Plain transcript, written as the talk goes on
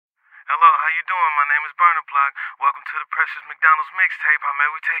Hello, how you doing? My name is Burner Block. Welcome to the Pressha's Mcdonald's Mixtape. How may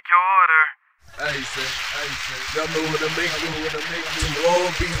we take your order? Hey, say, y'all know what I make, to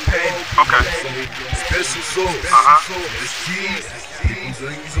all beef patty. Okay. Special sauce, the cheese,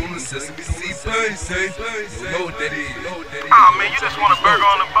 onions on the sesame seed bun, say, you know what that is. Oh man, you just want a burger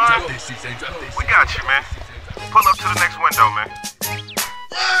on the bun? We got you, man. Pull up to the next window, man.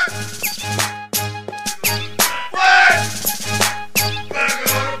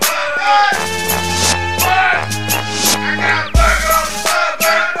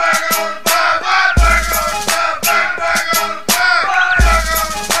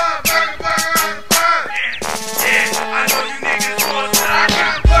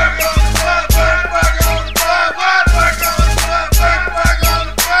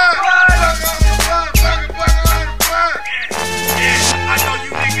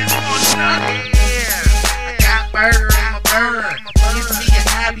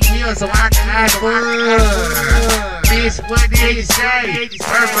 So I can bitch, what did you say?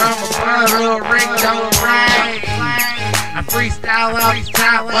 Burger on my bun, little ring, don't ring. I freestyle off the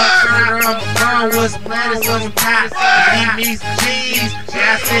top, burger on my bun with some lettuce on some top. Eat me some cheese,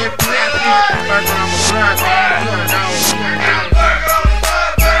 yeah, I said please. Burger on my bun, man, you know.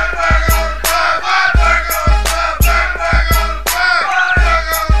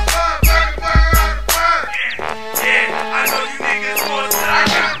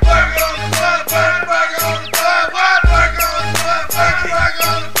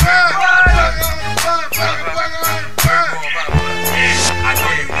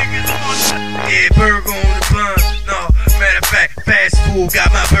 Burger on the bun, no, matter of fact, fast food got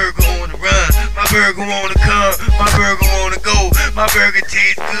my burger on the run. My burger on the come, my burger on the go. My burger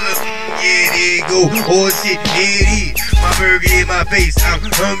tastes good, yeah, there you go. Oh shit, yeah it is. My burger in my face, I'm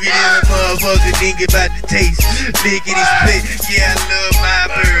hungry than a motherfucker, thinking about the taste. Lickety split, yeah, I love my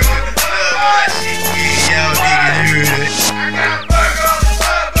burger, love my shit, yeah, y'all niggas heard it. I got burger on the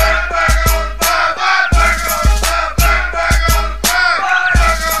bun, burger on the bun, burger on the bun, burger on the bun.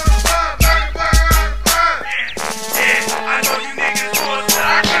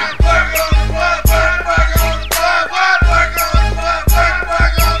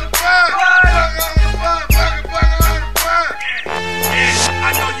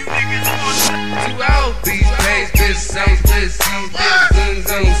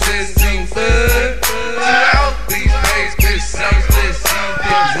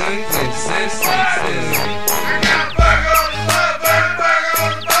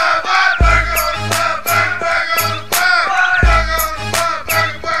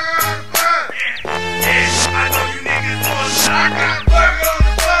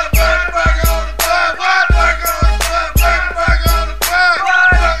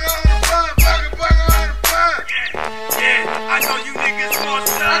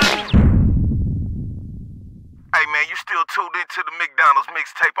 Hey man, you still tuned into the Mcdonald's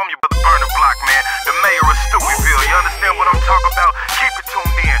Mixtape. I'm your brother Burner Block, man, the mayor of Stupidville. You understand what I'm talking about? Keep it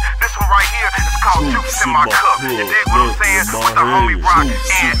tuned in. This one right here is called Juice in My Cup. You dig what I'm saying? With the homie Rock and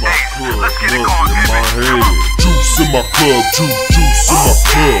Ace. Let's get it going, baby. Juice in my club, juice in my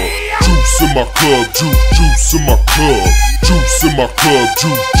club. Juice in my club, juice in my club. Juice in my club,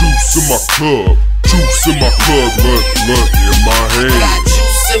 juice in my club. Juice in my club, look in my hand. Got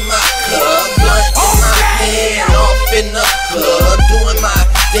juice in my club, blunt in my hand. Off in the club, doing my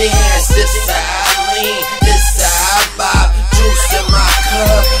dance. This side I lean, this side I bob. Juice in my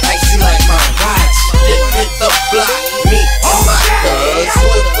club, icy like my watch. Dip hit the block, me and my thugs. Do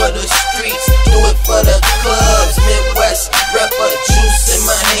it for the streets, do it for the clubs. Midwest rapper, juice in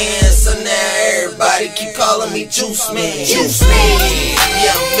my hands. So now everybody keep calling me Juice Man. Juice Man,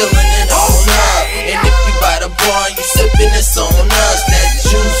 yeah, I'm feeling it on up. And if you by the bar and you sippin', it's on us. That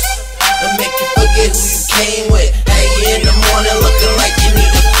juice will make you forget who you came with. Hey, in the morning looking like you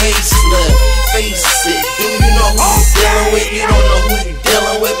need a facelift. Face it, do you know who you dealing with? You don't know who you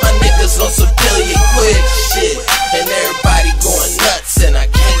dealing with. My niggas on civilian quick shit, and everybody going nuts, and I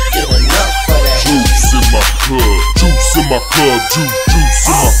can't get enough of that. Juice in my club, juice in my club, juice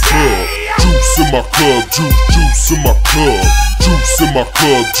in my club. Juice in my club, juice in my club. Juice in my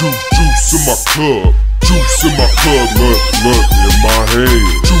club, juice in my club. Juice in my club, look in my hand.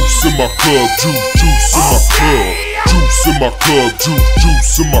 Juice in my club, juice in my club. Juice in my club,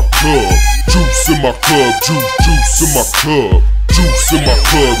 juice in my club. Juice in my club, juice in my club. Juice in my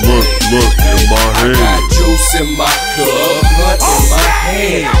club, look in my hand. I got juice in my cup, blunt in my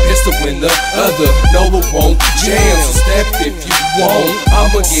hand. Pistol in the other, no it won't jam. So step if you want,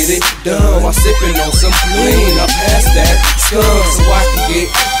 I'ma get it done. While sipping on some lean, I pass that skunk so I can get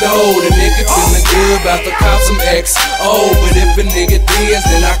dough. The nigga feeling good, about to cop some XO. But if a nigga diss,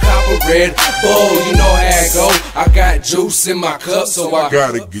 then I cop a Red Bull, you know how it go. I got juice in my cup, so I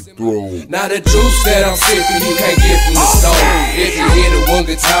gotta get thrown. Now the juice that I'm sipping, you can't get from the stove. If you hit it one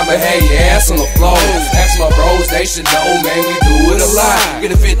good time, but hey, your ass on the floor. Ask my bros, they should know, man, we do it a lot.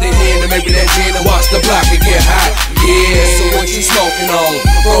 Get a 50 hand and maybe that gin and watch the block and get hot. Yeah, so what you smoking on?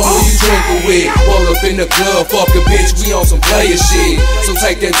 Bro, who you drinking with? Roll up in the club, fuck a bitch, we on some player shit. So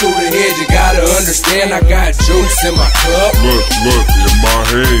take that to the head, you gotta understand I got juice in my cup. Look, in my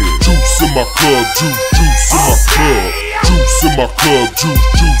hand. Juice in my cup, juice in my cup. Juice in my cup,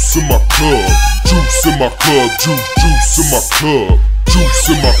 juice in my cup. Juice in my cup, juice in my cup. Juice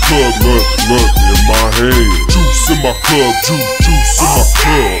in my cup, look in my hand. Juice in my cup, juice in my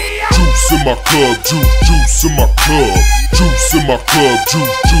cup. Juice in my cup, juice in my cup. Juice in my cup,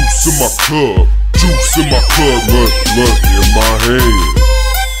 juice in my cup. Juice in my cup, look in my hand.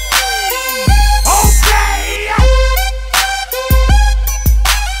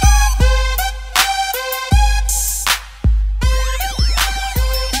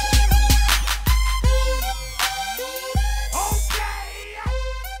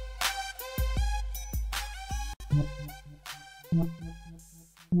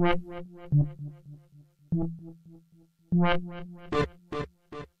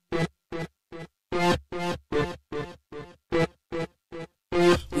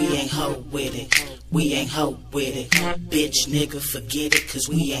 We ain't hoe with it. We ain't hoe with it. Bitch nigga forget it, cause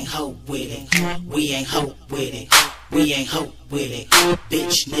we ain't hoe with it. We ain't hoe with it. We ain't hoe with it.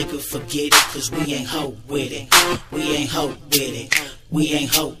 Bitch nigga forget it, cause we ain't hoe with it. We ain't hoe with it. We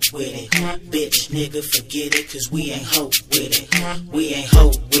ain't hoe with it. Bitch nigga forget it, cause we ain't hoe with it. We ain't hoe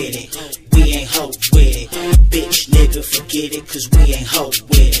with it. We ain't hoe with it. Bitch nigga forget it, cause we ain't hoe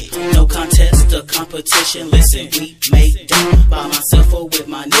with it. No contest or competition, listen, we make dough. By myself or with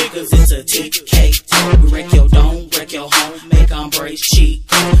my niggas, it's a TK. We wreck your dome, wreck your home, make embrace cheek.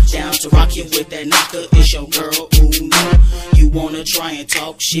 Down to rock you with that knocker, it's your girl, ooh no. You wanna try and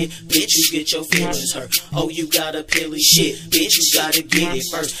talk shit, bitch, you get your feelings hurt. Oh, you got a pilly shit, bitch, you gotta get it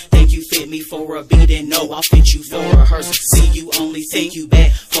first. Think you fit me for a beat and no, I'll fit you for a hearse. See, you only think you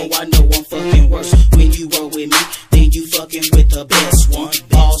bad, oh I know I'm fucking worse. When you roll with me, then you fucking with the best one.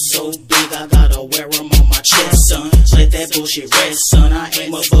 Ball so big, I gotta wear them on my chest, son. Let that bullshit rest, son. I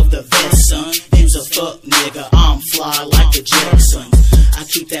aim above the vest, son. You's a fuck nigga, I'm fly like the Jetsons. I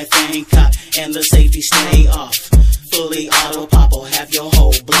keep that thing cocked and the safety stay off. Fully auto popo, have your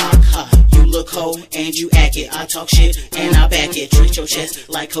whole block hot. You look hoe and you act it. I talk shit and I back it. Treat your chest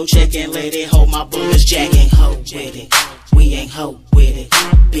like Kochek and let it hold my bullets jacking. Hoe with it. We ain't hoe with it.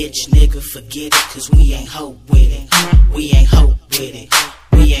 Bitch nigga forget it, cause we ain't hoe with it. We ain't hoe with it.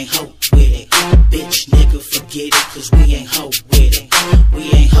 We ain't hoe with it. Bitch nigga forget it, cause we ain't hoe with it. We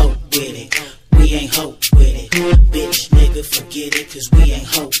ain't hoe with it. We ain't hoe with it. Bitch nigga forget it, cause we ain't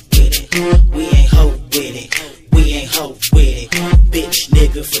hoe with it. We ain't hoe with it. We ain't hoe with it. Bitch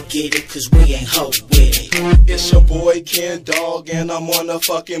nigga forget it, cause we ain't hoe with it. It's your boy Ken Dog and I'm on the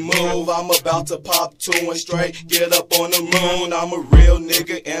fucking move. I'm about to pop 2 and straight, get up on the moon. I'm a real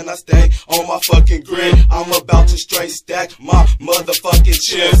nigga and I stay on my fucking grid. I'm about to straight stack my motherfucking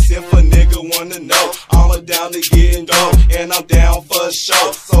chips. If a nigga wanna know, I'm down to getting dope and I'm down for a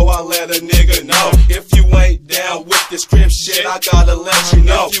show. So I let a nigga know. If you ain't down with this crib shit, I gotta let you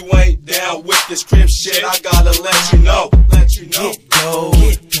know. If you ain't down with this crib shit, I gotta let you know. Let you know.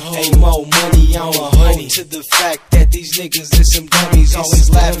 Ain't more money on a honey. To the fact that these niggas is some dummies, always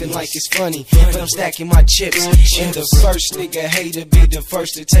laughing like it's funny. But I'm stacking my chips, and the first nigga hater be the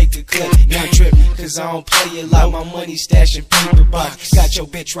first to take a clip. Now trip, cause I don't play it like my money stash in paper box. Got your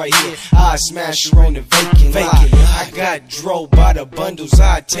bitch right here, I smash her on the vacant lot. I got drove by the bundles,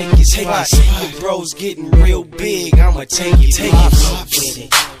 I take his spot. The bros getting real big, I'ma take it.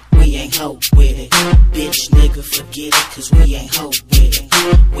 We ain't hoe with it. Bitch nigga forget it, cause we ain't hoe with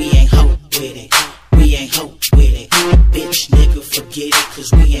it. We ain't hoe with it. We ain't hoe with it. Bitch nigga forget it,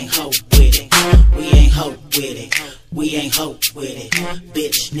 cause we ain't hoe with it. We ain't hoe with it. We ain't hoe with it.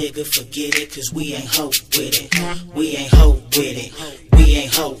 Bitch nigga forget it, cause we ain't hoe with it. We ain't hoe with it. We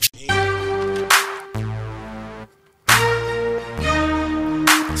ain't hoe.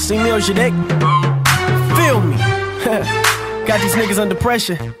 See me on your neck? Feel me. Got these niggas under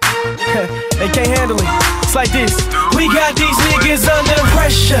pressure. They can't handle it. It's like this. We got these niggas under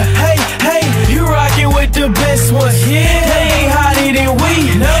pressure. Hey, hey, you rockin' with the best ones. Yeah, they ain't hotter than we.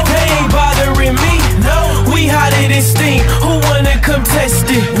 No, they ain't bothering me. No, we hotter than steam. Who wanna come test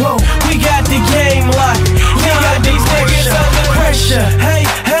it? Whoa, we got the game locked. We got these niggas under pressure. Hey,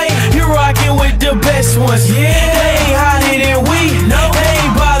 hey, you rockin' with the best ones. Yeah, they ain't hotter than we. No, they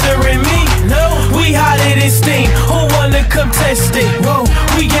ain't bothering me. No, we hotter than steam. Who wanna come test it? Whoa,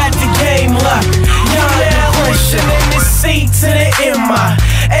 we got the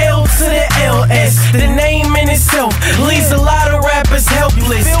the name in itself leaves a lot of rappers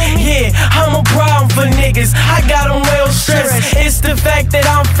helpless. Yeah, I'm a problem for niggas, I got them well stressed. It's the fact that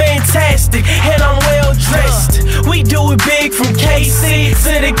I'm fantastic and I'm well dressed. We do it big from KC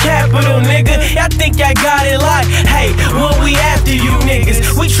to the capital, nigga. Y'all think I got it like, hey, when we after you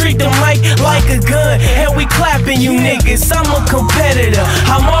niggas, we treat the mic like a gun and we clapping you niggas. I'm a competitor,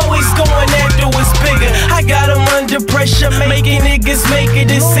 I'm always going after what's bigger. I got them under pressure, making niggas make a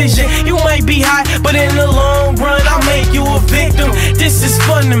decision. You might be high, but in the long run, I'll make you a victim. This is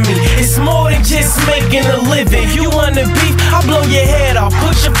fun to me, it's more than just making a living. You wanna beef, I'll blow your head off,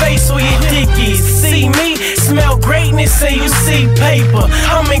 put your face where your dick is. See me, smell greatness, and you see paper.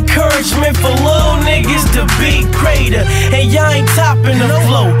 I'm encouragement for little niggas to be greater. And y'all ain't topping the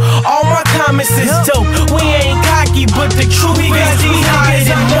flow, all my comments is dope. We ain't cocky, but the truth is we higher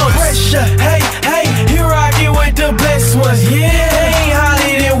than most. Pressure, hey, hey, you rockin' with the best ones. Yeah, they ain't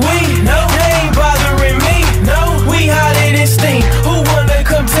hotter than we, no, they ain't bothering me, no, we hotter than steam. Who wanna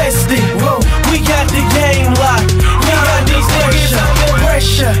come test it? Whoa, we got the game locked. We got these niggas under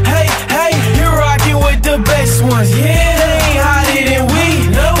pressure. Hey, hey, you rockin' with the best ones. Yeah, they ain't hotter than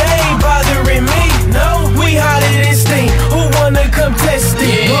we, no, they ain't bothering me, no, we hotter than steam. Who wanna come test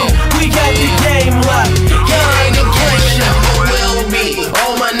it? Whoa, we got the game locked. Ain't no pressure, but will be.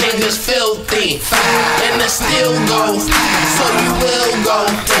 All my niggas filthy, and they still go, so you will go.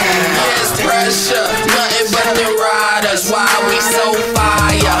 Yes, pressure, nothing but the riders. Why we so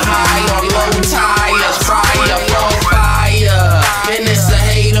fire, high on low tires, fryer from fire. And it's a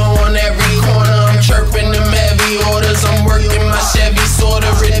hate on every corner. I'm chirping them heavy orders. I'm working my Chevy,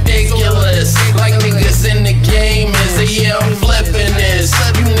 sorta ridiculous. Like niggas in the game is, yeah, I'm flipping this.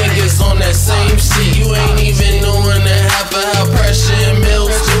 You niggas on that same shit. You ain't even knowing the half of how pressure and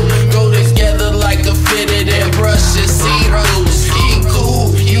mills do. Go together like a fitted and brushes. See through, ski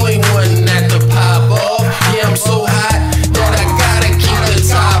cool. You ain't wanting that to pop off. Yeah, I'm so hot that I gotta keep the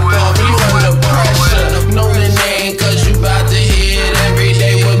top off. You under pressure, know the name, cause you bout to hear it every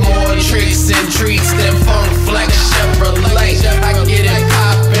day with more tricks and treats than Funk Flex Chevrolet. I get it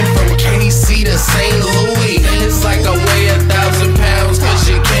poppin' from KC to St. Louis. It's like I weigh 1,000 pounds, cause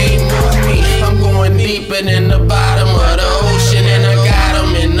you can't move me. I'm going deeper than the bottom of the ocean, and I got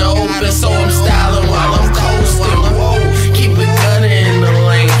them in the open, so I'm styling while I'm coasting. Whoa, keep it gutter in the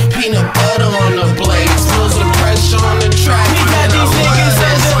lane, peanut butter on the blades, feels the pressure on the track. We got these niggas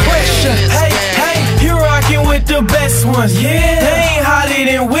under pressure. Hey, hey, you rockin' with the best ones. Yeah, they ain't hotter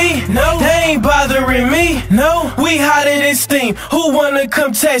than we, no, they ain't bothering me, no, we hotter than steam. Who wanna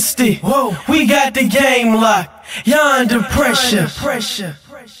come test it? Whoa, we got the game locked. Y'all under pressure.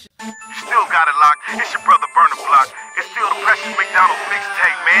 You still got it locked. It's your brother Burner Block. It's still the Pressha Mcdonalds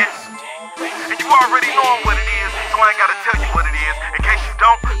Mixtape, man. And you already know what it is, so I ain't gotta tell you what it is. In case you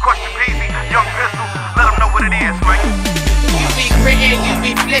don't, question Peasy, Young Pistol, let them know what it is, man. You be grittin', you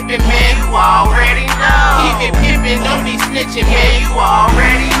be flippin', man, you already know. Keep it pimpin', don't be snitchin', man, you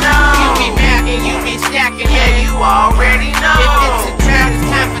already know. You be mackin', you be stackin', man, you already know. If it's a trap, it's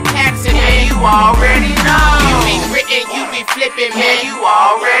time for taxin', man, you already know. You be grittin', you be flippin', man, you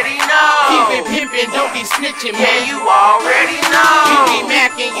already know. Keep it pimpin', don't be snitchin', man, you already know. You be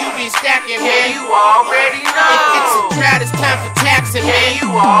mackin', you be stackin', man, you already know. If it's a trap, it's time for taxin', man, you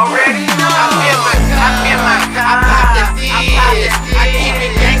already know. I feel my cup, I pop the deals. I keep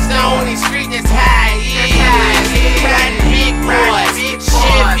it gangsta on these streets, that's how it is. Riding big boys,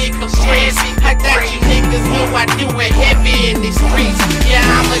 Chevy Caprice. I thought you niggas knew I do it heavy in these streets. Yeah,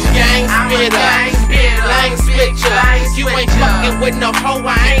 I'm a gang spitter, lane switcher. You ain't fucking with no hoe,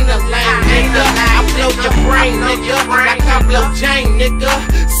 I ain't a lame nigga. I blow your brain, nigga, like I blow Jane, nigga.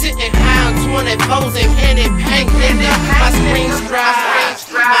 Sitting high on 24s and candy paint, nigga. My screens dry,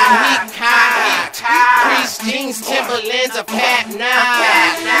 my heat high. Crease jeans, Timberlands, a fat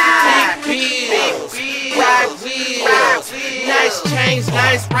nine. Big bills, ride wheels, nice chains,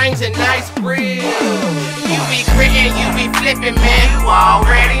 nice rings, and nice grills. You be grittin', you be flippin', man, you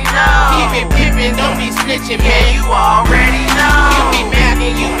already know. Keep it pimpin', don't be snitchin', man, you already know. You be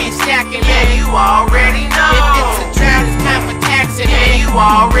mackin', you be stackin', man, you already know. If it's a trap, it's time for taxin', man, you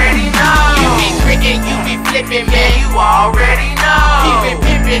already know. You be grittin', you be flippin', man, you already know. Keep it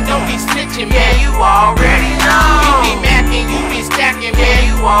pimpin', don't be snitchin', man, you already know. You be mackin', you be stackin', man,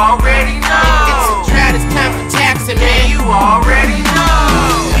 you already know. If it's a trap, it's time for taxin', man, you already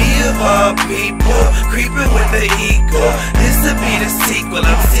know. Hip-hop people, creeping with the ego. This'll be the sequel,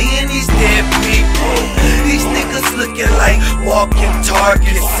 I'm seeing these dead people. These niggas looking like walking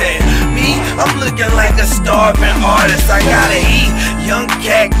targets. And me, I'm looking like a starving artist. I gotta eat, young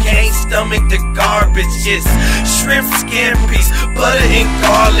cat can't stomach the garbage. It's shrimp scampies, butter and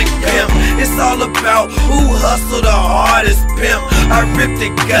garlic pimp. It's all about who hustle the hardest pimp. I rip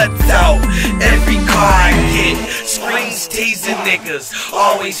the guts out every car I get. Screens teasing niggas,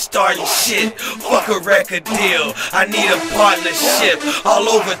 always starting shit. Fuck a record deal, I need a partnership.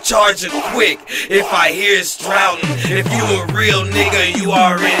 I'll overcharge it quick if I hear it's drowning. If you a real nigga, you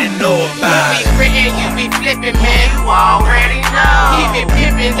already know about it. You be written, you be flipping, man, you already know. Keep it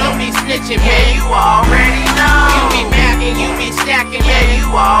pimpin', don't be snitching, man, you already know. You be macking, you be stacking, man, you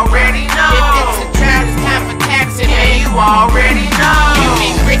already know. If it's a trial, it's time for taxing, man, you already know. You be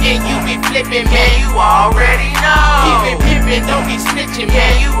written, you be flipping, man, you already know. Keep it pimpin', don't be snitching,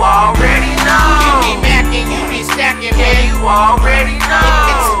 man, you already know. You be macking, you be stacking, man, you already know.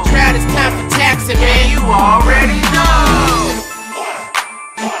 If it's a trial, it's time for taxing, man, you already know.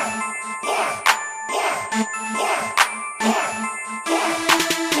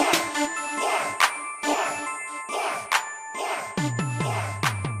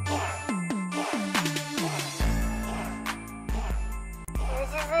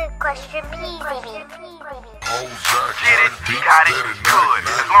 Question, please, baby. Get it, got it, good.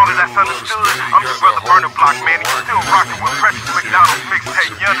 As long as that's understood, I'm your brother Burner Block, man. You still rockin' with Pressha Mcdonalds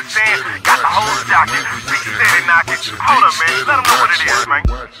Mixtape, you understand? Got the whole docket, beat steady knockin'. Hold up, man, let them know what it is, man.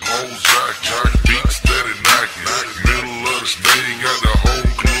 Whole jack, beat steady knocking. Middle of the stage, got the whole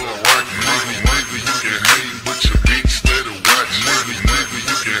club rocking. Nigga, you can hang, but your beat steady watching. Nigga,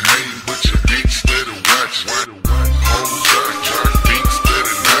 you can hang, but your beat steady watching. Whole jack, beat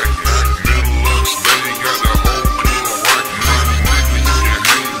steady knocking. Middle of the stage, got the whole club rocking. Nigga, you can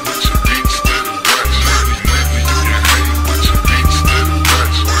hang, but your beat steady watching. Nigga, you can hang, but your beat steady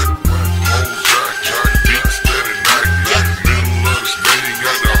watching. Whole jack, beat steady knocking. Middle of the stage,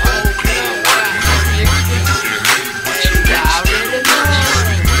 got the whole club rocking. Nigga, you can hang, but your beat steady watching.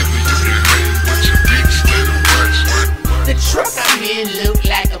 Nigga, you can hang, but your beat steady watching. The truck I'm in look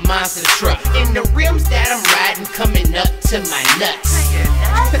like a monster truck, and the rims that I'm riding coming up to my nuts.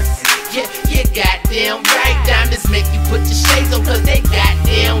 Yeah, you goddamn right. Diamonds make you put your shades on, cause they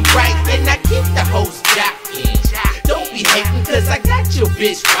goddamn right. And I keep the hoes jocking. Don't be hating, cause I got your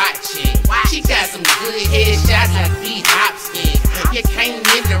bitch watching. She got some good headshots like B-Hopkins. You came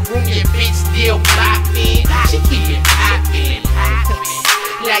in the room, your bitch still popping. She keep it popping.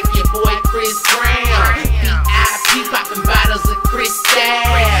 Like your boy Chris Brown. B.I.P. popping bottles of Cristal.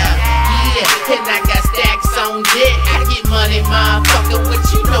 Yeah, and I got stacks on deck. I get money, motherfucker. What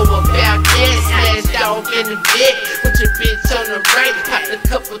you know about that? Smashed off in the bed with your bitch on the right. Popped a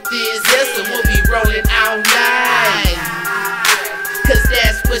couple things else, and we'll be rolling all night. Cause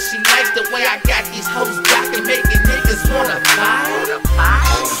that's what she likes, the way I got these hoes blocking, making niggas wanna fight.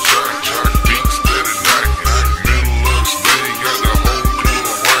 Whole jack, beat steady knocking. Middle of the stage, got the whole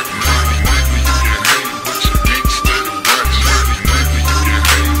club rocking. Nigga, you can hang, but your beat steady watching. Nigga, you can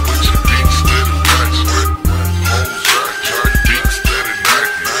hang, but your beat steady watching. Whole jack, beat steady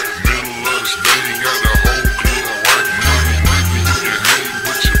knocking. Middle of the stage, got the whole club rocking. Nigga, you can hang,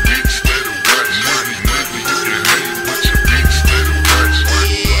 but your beat steady watching. Nigga, you can hang, but your beat steady watching.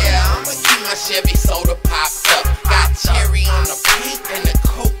 Yeah, I'ma keep my Chevy soda popped up. Got cherry on the pink and the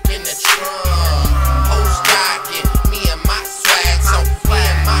coke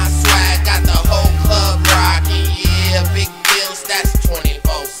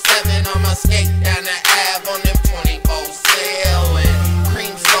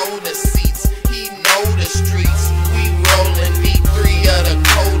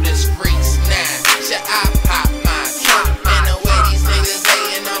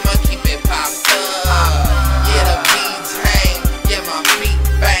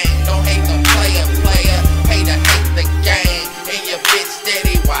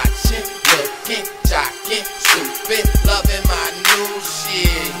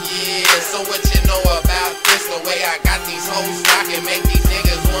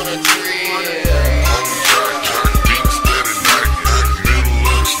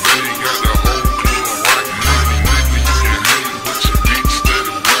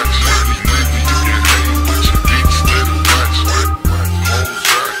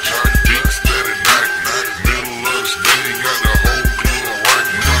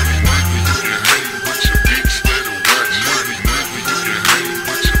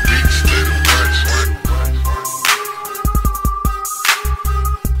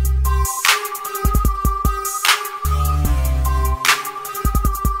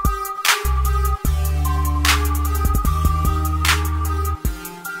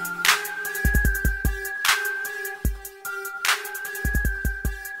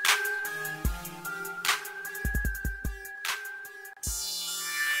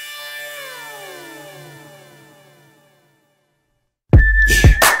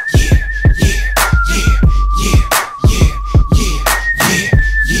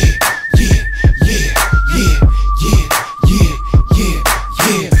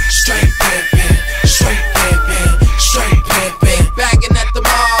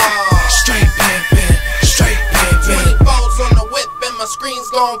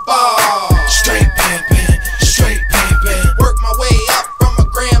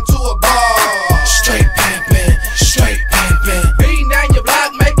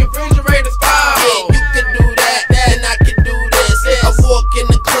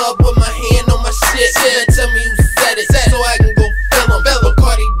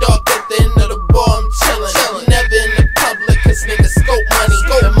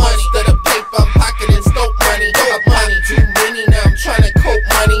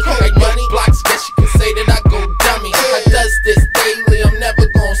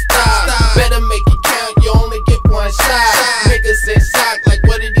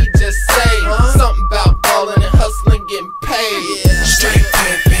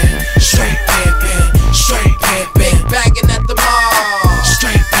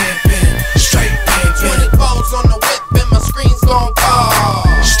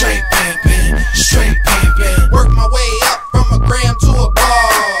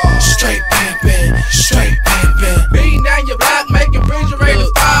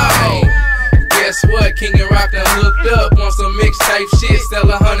King and Rock done hooked up on some mixtape shit, sell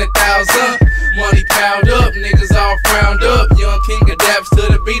 100,000. Money piled up, niggas all frowned up. Young King adapts to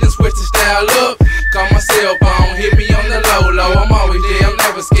the beat and switch the style up. Call my cell phone, hit me on the low. I'm always there, I'm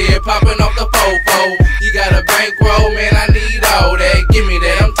never scared, popping off the fofo. You got a bankroll, man, I need all that. Give me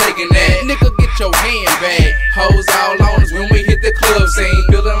that, I'm taking that. Nigga, get your hand back. Hoes all on us when we hit the club scene.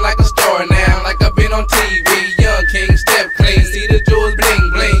 Feeling like a star now, like I've been on TV. Young King, step clean, see the jewels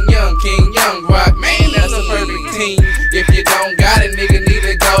bling bling. Young King, Young Rock, man, that's a perfect team. If you don't got it, nigga, need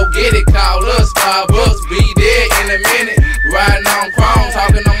to go get it. Call us, $5, be there in a minute. Riding on chrome,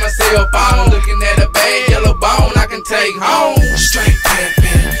 talking on my cell phone. Looking at a bad yellow bone I can take home. Straight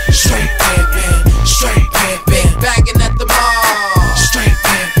pimpin', straight pimpin', straight pimpin'. Bagging at the mall. Straight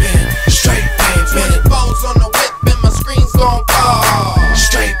pimpin', straight pimpin'. 20 phones on the whip and my screen's gon' fall.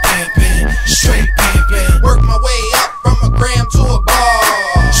 Straight pimpin', straight pimpin'. Work my way up from a gram to a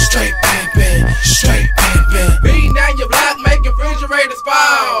bar. Straight pimpin', straight pimpin'. Beating down your block, making refrigerators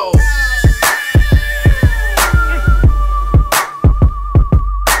fall.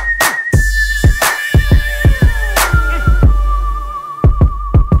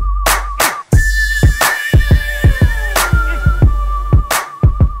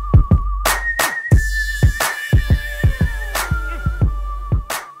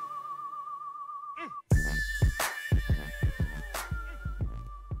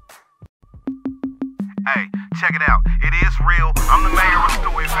 Hey, check it out. It is real. I'm the mayor of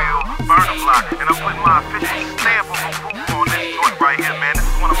Steubenville, Burner Block, and I'm putting my official stamp of approval on this joint right here, man. This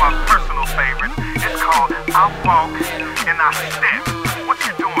is one of my personal favorites. It's called I Walk and I Step. What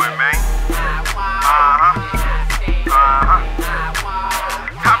you doing, man?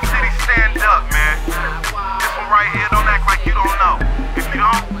 Top City, stand up, man. This one right here, don't act like you don't know. If you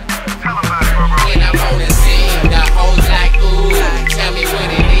don't, tell about it, bro. When I'm on the scene, the hoes like, ooh, tell me what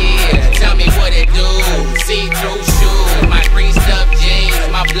it is, tell me what it do. See-through shoes, my green stuff jeans,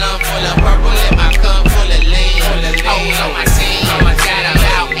 my blunt full of purple and my cup full of lean. Hoes on my team, got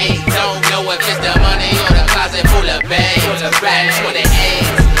about 8. Don't know if it's the money or the closet full of bags. Riding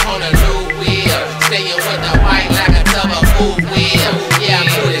 28s on a new wheel, staying with the white like a tub of food wheel. Yeah,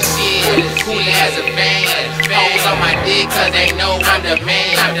 I'm cool as shit, cool as a fan. Hoes on my dick cause they know I'm the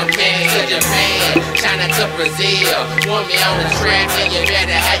man. I'm the man to Japan, China to Brazil. Want me on the track, then you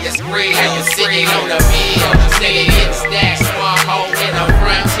better have your spree. Sitting on the bill, steady getting stacks. One hole in the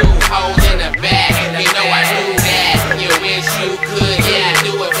front, 2 holes in the back. You know I do that, you wish you could. Yeah, I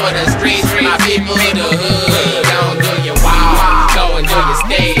do it for the streets, my people in the hood. Don't do your wow, go and do your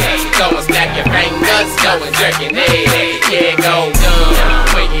stairs. Go and snap your fingers, go and jerk your nails. Yeah, go dumb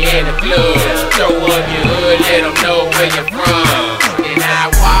when you're in the club. Throw up your hood, let them know where you're from. Then I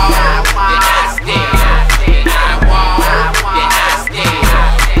walk, then I step. Then I walk, then I step.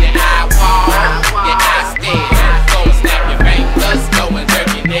 Then I walk, then I step. Go and snap your fingers, go and jerk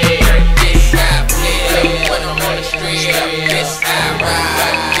your nails. This I play when I'm on the street. This I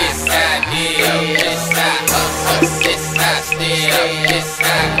ride, this I deal. This I hustle, this I steal. This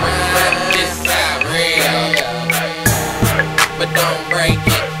I grind, this I real. But don't break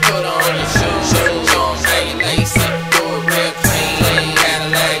it, put on your shoes. Don't say you lace it, do it real clean.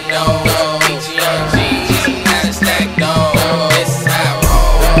 Cadillac no, PG gotta stack no. This I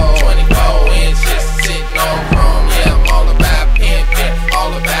roll, 24 inches, sitting on chrome. Yeah, I'm all about pimping,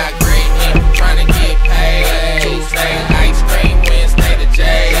 all about gritting, trying to get paid. Tuesday ice cream, Wednesday the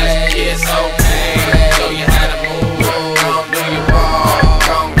J's. Yeah, it's okay, show you how to move. Come do your ball,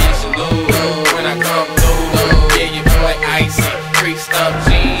 come get your loot. When I come through, yeah, your boy icy, creased up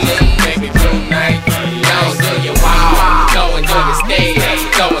jeans, baby blue Nike. Don't do your wow, go and do your stairs.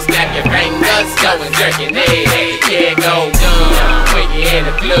 Go and snap your fingers, go and jerk your nails. Yeah, go dumb when you're in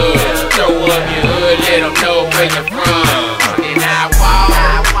the club. Throw up your hood, let them know where you're from. Then I walk,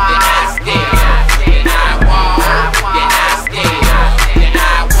 then I step. Then I walk, then I step. Then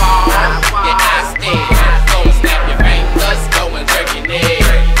I walk, then I step. Go and snap your fingers, go and jerk your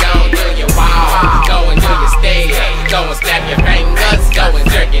nails. Go and do your wow, go and do your stairs. Go and snap your fingers, go and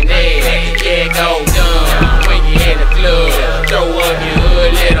jerk your nails. Yeah, go dumb when you're in the club. Throw up your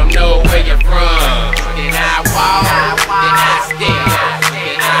hood, let them know where you're from. Then I walk, then I step.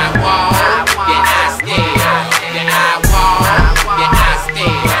 Then I walk, then I step. Then I walk.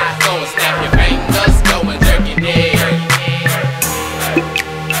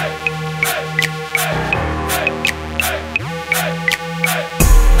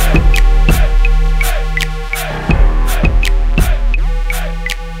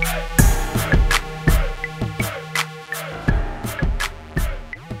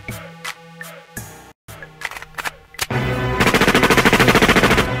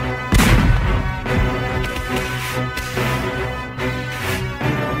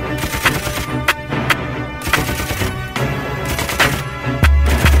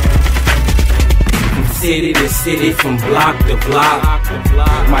 city from block to block.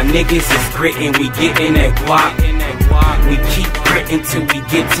 My niggas is grittin', we gettin' that guap. We keep grittin' till we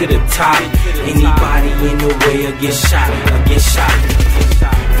get to the top. Anybody in the way will get shot,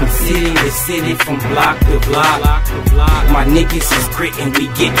 From city to city, from block to block. My niggas is grittin', we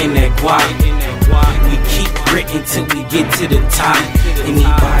gettin' that guap. We keep grittin' till we get to the top.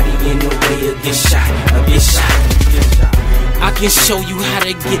 Anybody in the way will get shot, I can show you how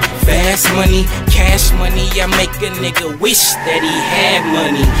to get fast money, cash money. I make a nigga wish that he had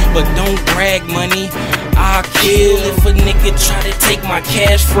money, but don't brag money. I'll kill if a nigga try to take my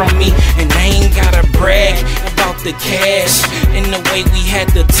cash from me, and I ain't gotta brag about the cash and the way we had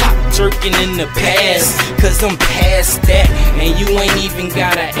the top jerking in the past. Cause I'm past that, and you ain't even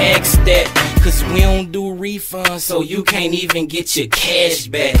gotta ask that. Cause we don't do refunds, so you can't even get your cash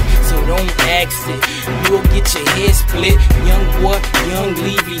back. So don't ask it, you'll get your head split. Young boy, young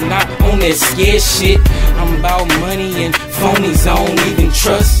Levy, not on that scared shit. I'm about money and phonies I don't even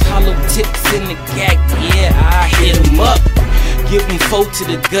trust. Hollow tips in the gag, yeah, I hit 'em up. Give him 4 to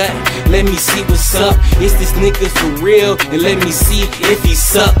the gut, let me see what's up. Is this nigga for real? And let me see if he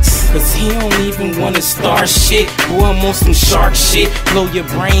sucks. Cause he don't even wanna start shit. Boy, I'm on some shark shit. Blow your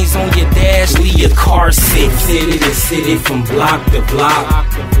brains on your dash, leave your car sick. City to city, from block to block.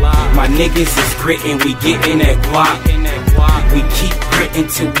 My niggas is grittin', we gettin' that guap. We keep grittin'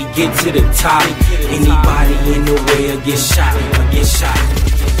 till we get to the top. Anybody in the way will get shot,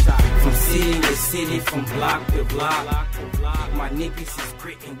 From city to city, from block to block. My niggas is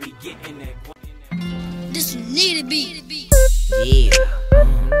grittin', we gettin' that guap. This need to be. Yeah,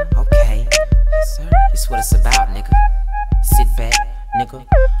 okay. Yes, sir. This what it's about, nigga. Sit back, nigga.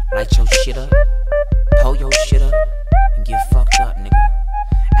 Light your shit up. Pull your shit up. And get fucked up, nigga.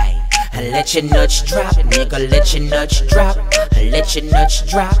 Ayy, let your nuts drop, nigga. Let your nuts drop. Let your nuts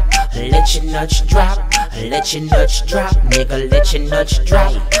drop. Let your nuts drop. Let your nuts drop, nigga. Let your nuts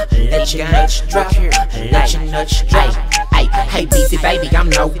drop. Let your nuts drop. Let your nuts drop. Hey, BC baby, I'm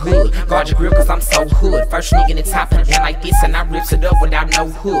no good. Guard your grill cause I'm so hood. First nigga in the top, put it down like this, and I rips it up without no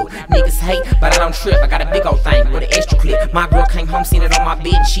hood. Niggas hate, but I don't trip. I got a big old thing with an extra clip. My girl came home, seen it on my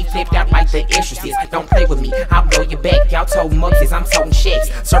bed, and she flipped out like the exorcist. Don't play with me, I'll blow your back. Y'all told monkeys, I'm toting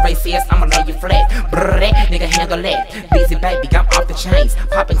checks. Survey says I'ma lay you flat. Brrr, that nigga handle that. BC baby, I'm off the chains.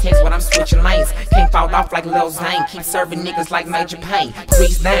 Popping text when I'm switching lanes. Can't fall off like Lil Zane. Keep serving niggas like Major Payne.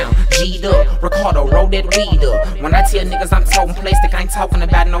 Grease down, G'd up. Ricardo, roll that weed up. When I tell niggas I'm toting plastic, I ain't talking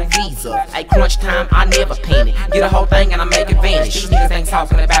about no visa. Hey, crunch time, I never panic. Get a whole thing and I make it vanish. These niggas ain't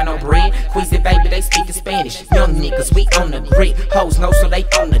talking about no bread. Queasy baby, they speaking Spanish. Young niggas, we on the grit. Hoes know, so they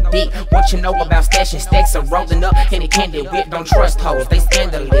on the dick. What you know about stashing stacks of rolling up in the candy whip? Don't trust hoes, they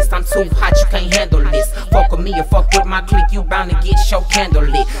scandalous. I'm too hot, you can't handle this. Fuck with me or fuck with my clique, you bound to get your candle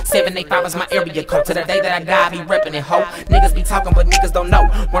lit. 785 is my area code. To the day that I die, I be reppin' it, ho. Niggas be talking, but niggas don't know.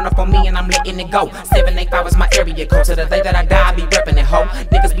 Run up on me and I'm letting it go. 785 is my area code. To the day that I die, I be reppin' it, ho.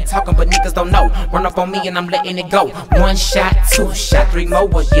 Niggas be talking, but niggas don't know. Run up on me and I'm letting it go. 1 shot, 2 shot, 3 more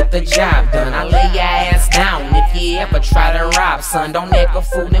will get the job done. I lay your ass down if you ever try to rob, son. Don't act a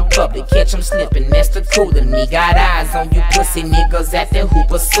fool in public, catch them slipping, that's the cool in me. Got eyes on you pussy niggas at the who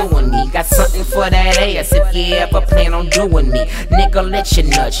pursuing me. Got something for that ass if you ever plan on doing me. Nigga, let your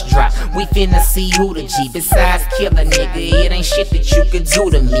nuts drop, we finna see who the G. Besides kill a nigga, it ain't shit that you could do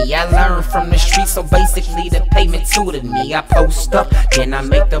to me. I learned from the streets, so basically the payment tutored me. I post up, then I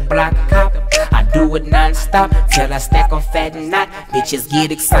make the block cop. I do it non-stop till I stack on fat and knot. Bitches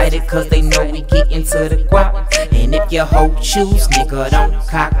get excited cause they know we get into the guap. And if your hoe choose, nigga, don't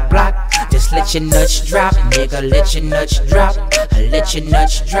cock block. Just let your nuts drop, nigga, let your nuts drop. Let your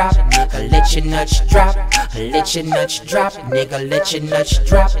nuts drop, nigga, let your nuts drop. Let your nuts drop, nigga, let your nuts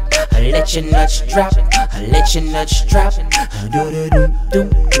drop. Let your nuts drop, let your nuts drop.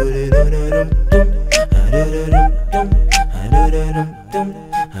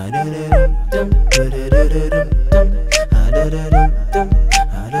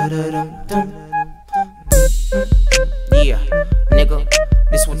 Yeah, nigga,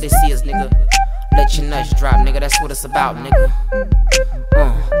 this what this is, nigga. Let your nuts drop, nigga, that's what it's about, nigga.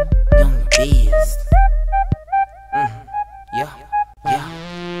 Young Beast. Yeah.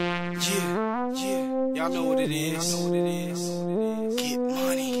 Y'all know what it is. Get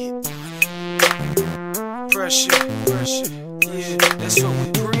money. Pressure. Yeah, that's what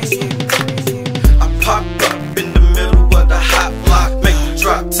we bring. I pop up in the middle of the hot block, make the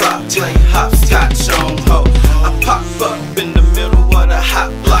drop top, play hopscotch on ho. I pop up in the middle of the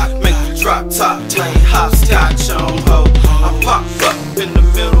hot block, make the drop top, play hopscotch on ho. I pop up in the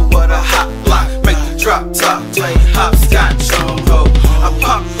middle of the hot block, make the drop top, play hopscotch on ho. I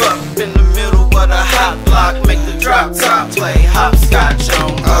pop up in the middle of the hot block, make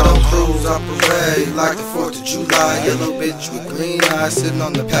it like the 4th of July. Yellow bitch with green eyes sitting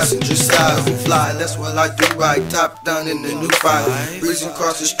on the passenger side. We fly, that's what I do right. Top down in the new fire. Breezing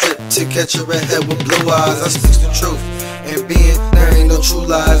across the strip to catch a redhead with blue eyes. I speak the truth. And being there ain't no true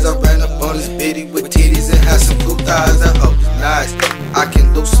lies. I ran up on this bitty with titties and had some blue thighs. That hoe was nice. I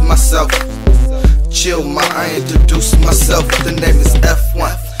can lose myself. Chill my, I introduce myself. The name is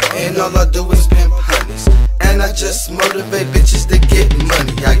F1. And all I do is pimp honeys. And I just motivate bitches to get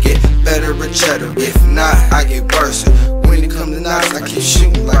money. I get better at cheddar. If not, I get worse. When it come to knots, I keep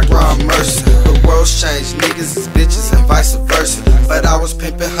shooting like Ron Mercer. The world's changed, niggas is bitches and vice versa. But I was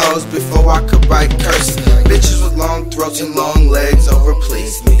pimping hoes before I could write curses. Bitches with long throats and long legs over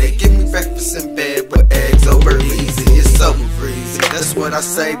please me. They give me breakfast in bed with eggs over easy. It's over easy. That's what I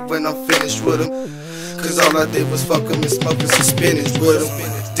say when I'm finished with them. Cause all I did was fuck them and smoking some spinach with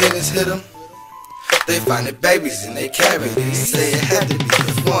them. Dentist hit them. They finding babies in their cavities. Say it had to be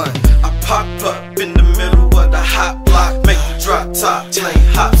the one. I pop up in the middle of the hot block, make the drop top, play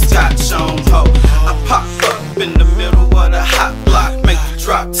hopscotch on ho. I pop up in the middle of the hot block, make the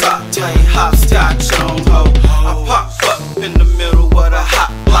drop top, play hopscotch on ho. I pop up in the middle of the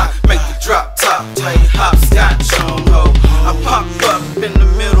hot block, make the drop top, play hopscotch on ho. I pop up in the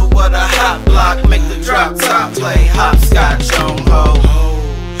middle of the hot block, make the drop top, play hopscotch on ho.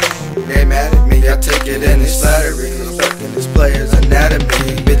 They mad at me, I take it and it's flattery. Fucking this player's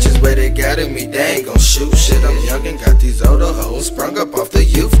anatomy. Bitches where they got at me, they ain't gon' shoot shit. I'm young and got these older hoes sprung up off the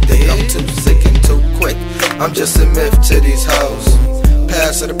youth dick. I'm too sick and too quick, I'm just a myth to these hoes.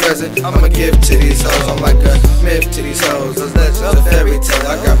 Past or the present, I'ma give to these hoes. I'm like a myth to these hoes. Those legends of fairy tale.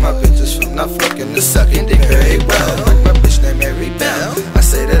 I got my bitches from not fucking to sucking dick very well. Like my bitch named Mary Bell. I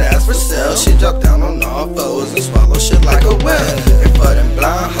say that ass for sale. She drop down on all foes and swallow shit like a whale. And for them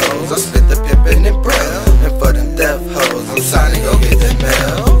blind hoes, I spit the pimpin' and braille. And for them deaf hoes, I'm signing, go get that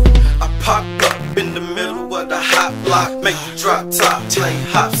mail. I pop up in the middle of the hot block, make the drop top, play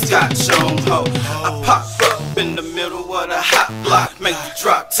hopscotch on ho. I pop up in the middle of the hot block, make the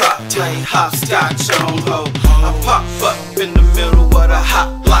drop top, play hopscotch on ho. I pop up in the middle of the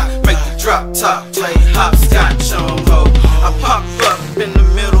hot block, make the drop top, play hopscotch on ho. I pop up in the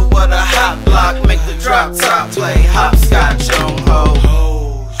middle of the hot block, make the drop top, play hopscotch on ho.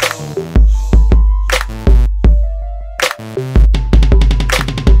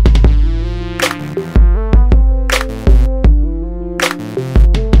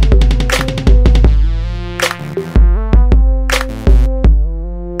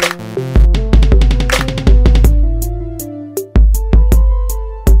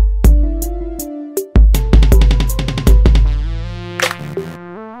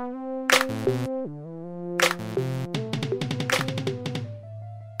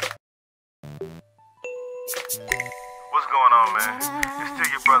 What's going on, man? It's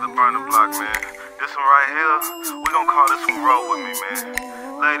still your brother Burn the Block, man. This one right here, we gon' call this one Roll With Me, man.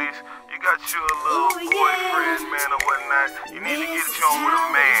 Ladies, you got you a little boyfriend, man, or whatnot. You need to get you on with a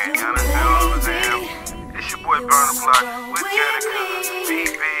man, you understand what I'm saying? It's your boy Burn the Block with Janica,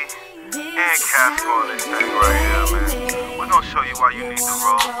 BB, and Casper on this thing right here, man. We're gonna show you why you need to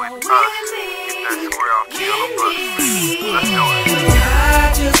roll with us. Get that square off the yellow bus, man. Let's do it.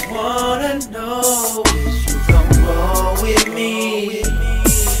 I just wanna know if you gon' roll with me.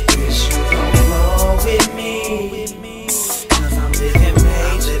 If you gon' roll with me. Cause I'm living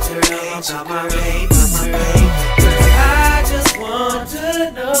major, on my rate. Cause I just want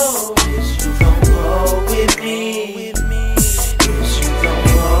to know if you gon' roll with me. If you gon'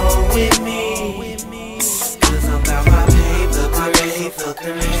 roll with me. Cause I'm about my paper,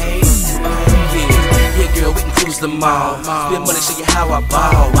 Yeah, girl, we can cruise the mall. Spend money, show you how I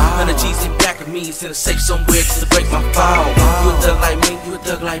ball. 100 G's in back of me, it's in a safe somewhere just to break my fall. You a thug like me, you a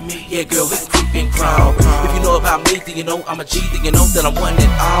thug like me. Yeah, girl, we can creep and crawl. If you know about me, then you know I'm a G, then you know that I'm one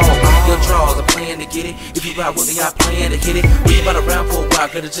and all. Your draws, I'm playing to get it. If you ride with me, I plan to hit it. We been around for a while,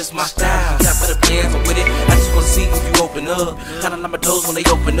 girl, it's just my style. Got better plans, I'm with it. I just wanna see if you open up. Kinda like my toes when they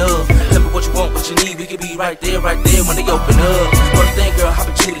open up. Tell me what you want, what you need, we can be right there when they open up. First thing, girl, hop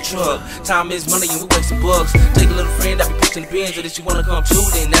into the truck. Time is money and we wasting bucks. Take a little friend, I be pushing the bins, or that you wanna come too,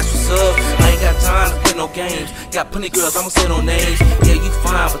 then that's what's up. I ain't got time to play no games. Got plenty girls, I'ma say no names. Yeah, you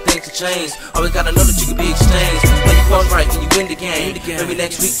fine, but things have changed. Always gotta know that you can be exchanged. When you cross right, and you win the game. Maybe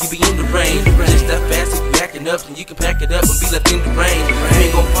next week you be in the rain. Just that fast, if you acting up, then you can pack it up and be left in the rain. You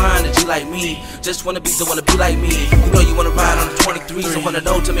ain't gon' find a G like me. Just wanna be, so wanna be like me. You know you wanna ride on the 23, so wanna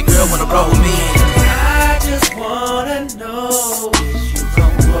know, tell me girl, wanna roll with me. I just wanna know if you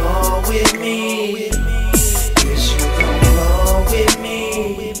gon' roll with me. If you gon' roll with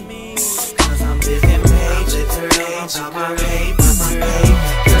me. Cause I'm living major, on my rate. Cause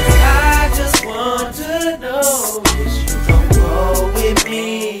I just wanna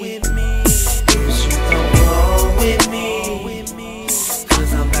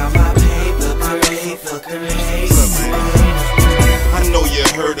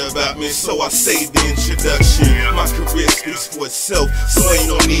about me, so I say the introduction. My career speaks for itself, so ain't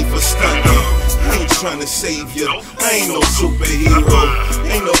no need for stunting. I ain't tryna save you, I ain't no superhero.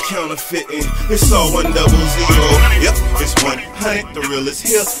 Ain't no counterfeiting, it's all 100. Yep, it's 100, the real is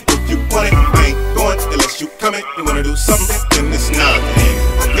here. If you want it, I ain't going unless you coming. You wanna do something, then it's nothing.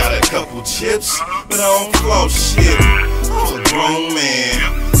 I got a couple chips, but I don't floss shit. I'm a grown man,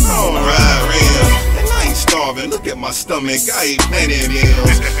 I don't ride rims. And I ain't starving, look at my stomach, I eat plenty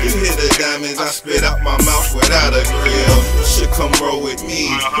meals. You hear the diamonds, I spit out my mouth without a grill. You should come roll with me,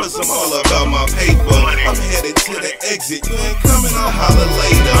 cause I'm all about my paper. I'm headed to the exit, you ain't coming, I'll holler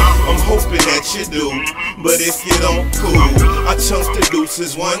later. I'm hoping that you do, but if you don't, cool. I chunk the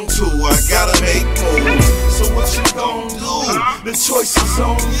deuces 1, 2, I gotta make moves. So what you gon' do? The choice is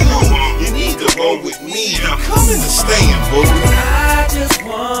on you. You need to roll with me, you coming to staying, boo. I just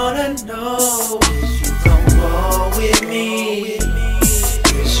wanna know, is you gon' roll with me?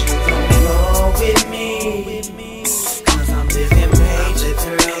 Is you gon' roll with me? Cause I'm living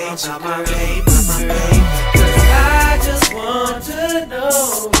page on my paper. Cause I just want to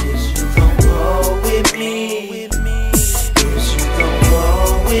know, is you gon' roll with me? Is you gon'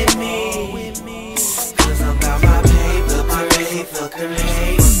 roll with me? Cause I'm about my paper.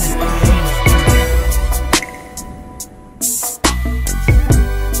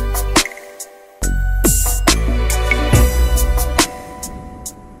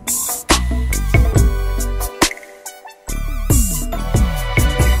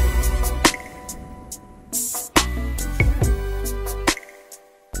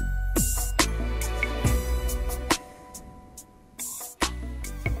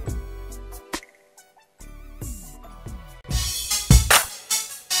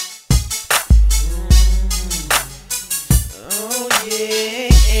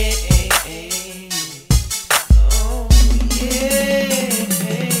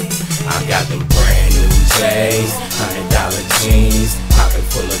 I got them brand new J's, $100 jeans, pocket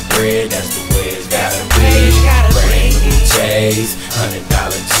full of bread, that's the way it's gotta be. Brand new J's,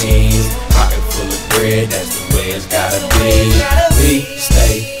 $100 jeans, pocket full of bread, that's the way it's gotta be. We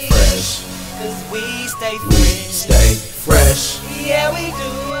stay fresh, Cause we stay we fresh. stay fresh, Yeah, we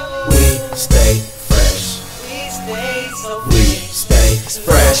do. we stay fresh, We stay so we stay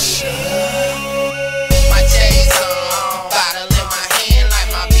fresh. My J's on, bottle in my hand like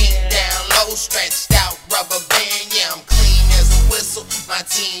my beat down low, stretched out rubber band. Yeah, I'm clean as a whistle. My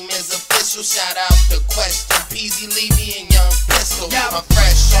team is official. Shout out to Question, Peasy, Levy, and Young Pistol. I'm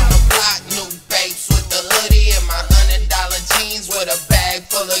fresh on the block, new babes with the hoodie and my $100 jeans with a bag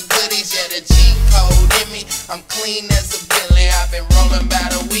full of goodies. Yeah, the G code in me. I'm clean as a Billy. I've been rolling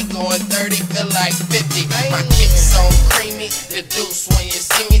about a week, going 30, feel like 50. My kicks so creamy, the deuce when you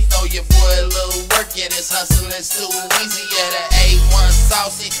see me. Throw your boy a little work, yeah, this hustling's too easy. Yeah, the A1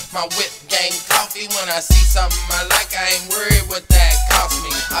 saucy, my whip game coffee. When I see something I like, I ain't worried what that cost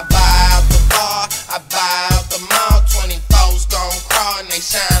me. I buy out the bar, I buy out the mall. 24s gon' crawl and they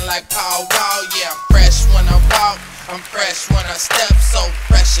shine like Paul Wall. Yeah, I'm fresh when I walk, I'm fresh when I step. So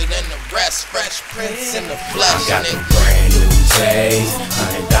fresher than the rest, Fresh Prince in the flesh. I got the brand new J's,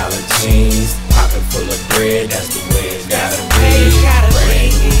 $100 jeans, pocket full of bread, that's the way it's gotta be.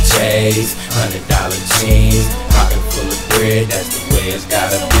 Brand new J's, $100 jeans, pocket full of bread, that's the way it's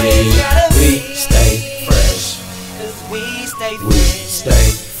gotta be. We stay fresh, Cause we stay we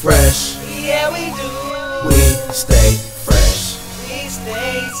stay fresh, Yeah, we do. we stay fresh, We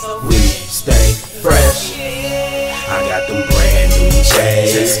stay so we stay fresh. I got them brand new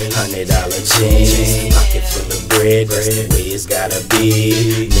J's, $100 jeans, pocket full of bread, that's the way it's gotta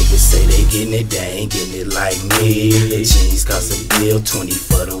be. Niggas say they getting it, they ain't getting it like me. The jeans cost a bill, 20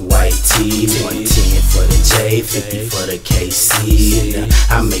 for the white tee, 110 for the J, 50 for the KC.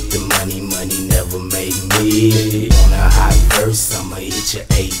 I make the money, money never make me. On a hot verse, I'ma hit your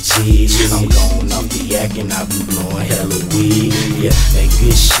AG. I'm going off the yak and I be blowing hella weed. Yeah, that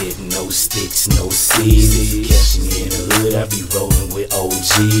good shit, no sticks, no seeds. Catch me in the hood, I be rolling with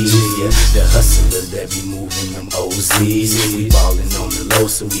OGs. Yeah, the hustlers that be moving them OZs. We ballin' on the low,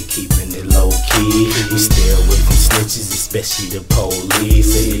 so we keeping it low key. We stay away from snitches, especially the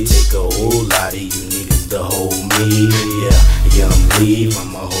police. It take a whole lot of you niggas to hold me. Yeah, young leave,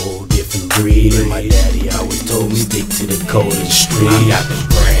 I'm a whole different breed. And my daddy always told me stick to the code of the street. I got the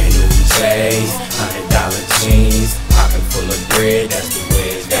brand new J's, $100 jeans, pocket full of bread, that's the way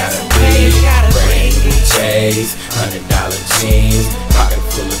it's gotta be. Brand new J's, $100 jeans, pocket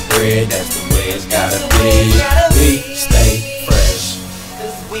full of bread, that's the way it's gotta be. We stay fresh,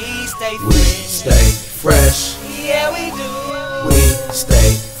 Cause we stay we stay fresh, Yeah, we do. we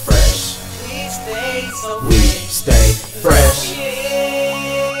stay fresh, We stay so we stay fresh.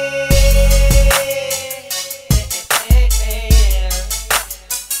 Yeah.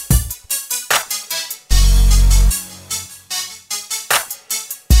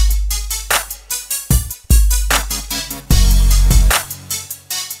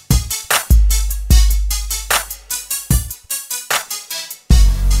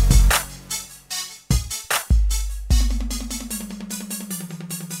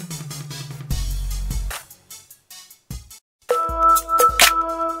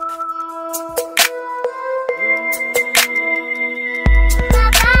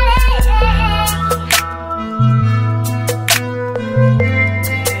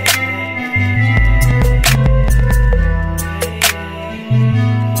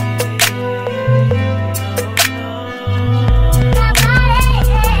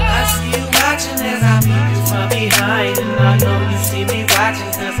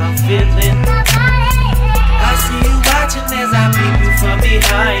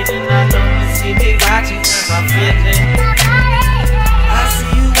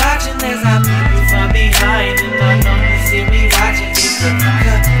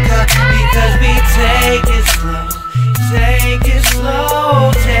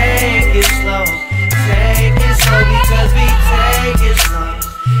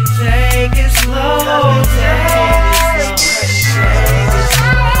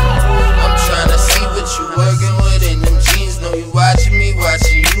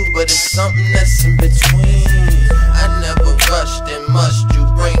 something that's in between. I never rushed and must you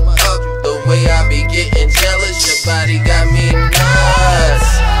bring up the way I be getting jealous. Your body got me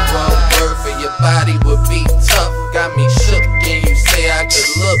nuts. One word for your body would be tough. Got me shook and you say I could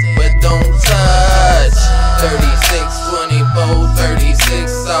look but don't touch. 36, 24,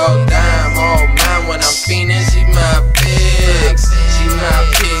 36, all dime, all mine. When I'm fiending, she my fix. She my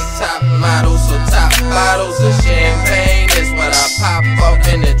pick, top model, so top bottles of champagne is what I pop off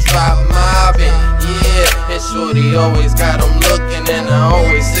in the drop mobbing. Yeah, and shorty always got them looking, and I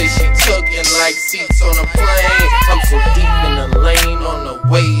always say she tookin' like seats on a plane. I'm so deep in the lane on the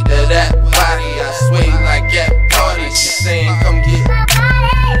way to that body. I sway like at parties. She saying, come get. I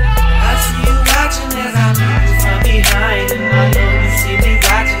see you watching as I leave you from behind, and I know you see me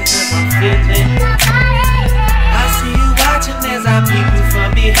watching 'cause I'm feeling. I see you watching as I peep you from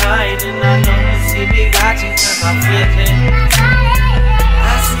behind, and I know you see me watching 'cause I'm feeling. I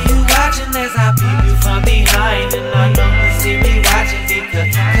see you watching as I peep you from behind, and I know you see me watching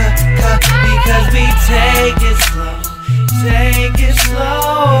because we take it slow, take it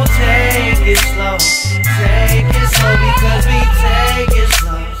slow, take it slow, take it slow, because we take it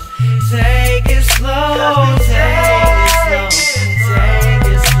slow, take it slow, take it slow, take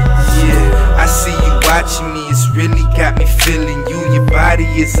it slow. Yeah, I see you watching me, it's really got me feeling you. Your body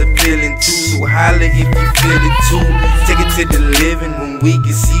is a feeling too, so holla if you feel it too. Take it to the living room, we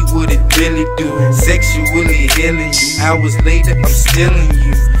can see what it really do. Sexually healing you, hours later I'm stealing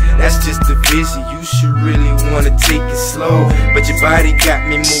you. That's just the vision, you should really wanna take it slow. But your body got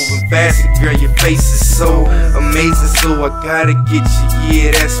me moving faster, girl, your face is so amazing. So I gotta get you,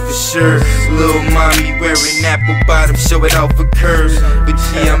 yeah, that's for sure. Little mommy wearing apple bottom, show it off her curves. But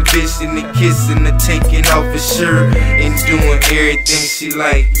yeah, I'm bitching and kissing and taking off her shirt and doing everything she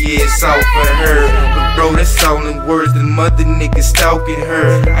like, yeah, it's all for her. But bro, that's all in words, the mother nigga stalking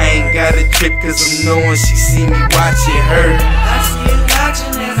her. I ain't got a trip 'cause I'm knowing she see me watching her. I see you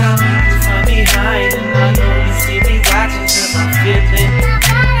watching as I peep you from behind, and I know you see me watching 'cause I'm feeling.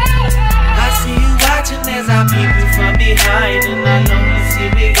 I see you watching as I peep you from behind, and I know you see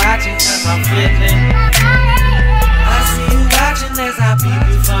me watching 'cause I'm feeling. I see you watching as I peep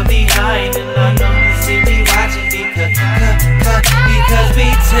you from behind, and I know you see me watching because we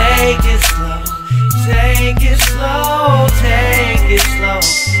take it slow, take it slow, take it slow,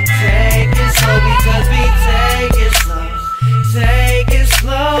 take it slow, because we take it slow, take it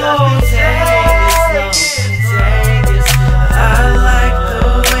slow, take it slow, take it slow. I like the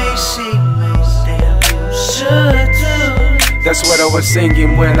way she moves, damn, you should too. That's what I was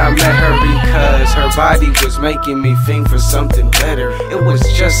singing when I met her, because her body was making me think for something better. It was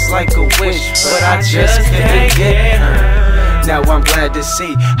just like a wish, but I just couldn't get her. Now I'm glad to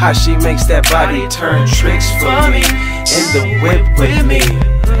see how she makes that body turn tricks for me in the whip with me.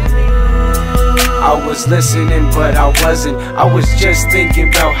 I was listening, but I wasn't. I was just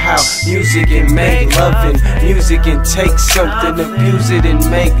thinking about how music can make loving. Music can take something, abuse it, and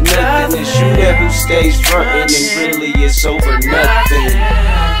make nothing. It's you that who stays frontin', and really it's over nothing.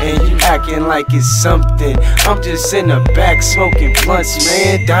 And you acting like it's something. I'm just in the back smoking blunts,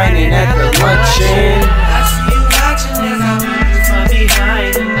 man, dining at the luncheon. I see you watching as I peep you from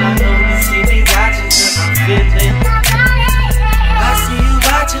behind, and I know you see me watching 'cause I'm feeling. I see you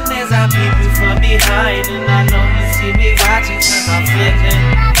watching as I peep you from behind, and I know you see me watching 'cause I'm feeling.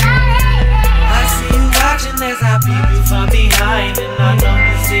 I see you watching as I peep you from behind, and I know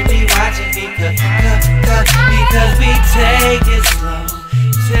you see me watching because we take it slow,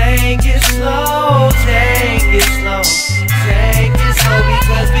 take it slow, take it slow, take it slow,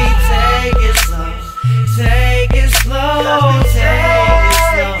 because we take it slow, take it slow, take it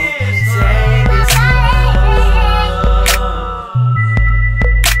slow, take it slow.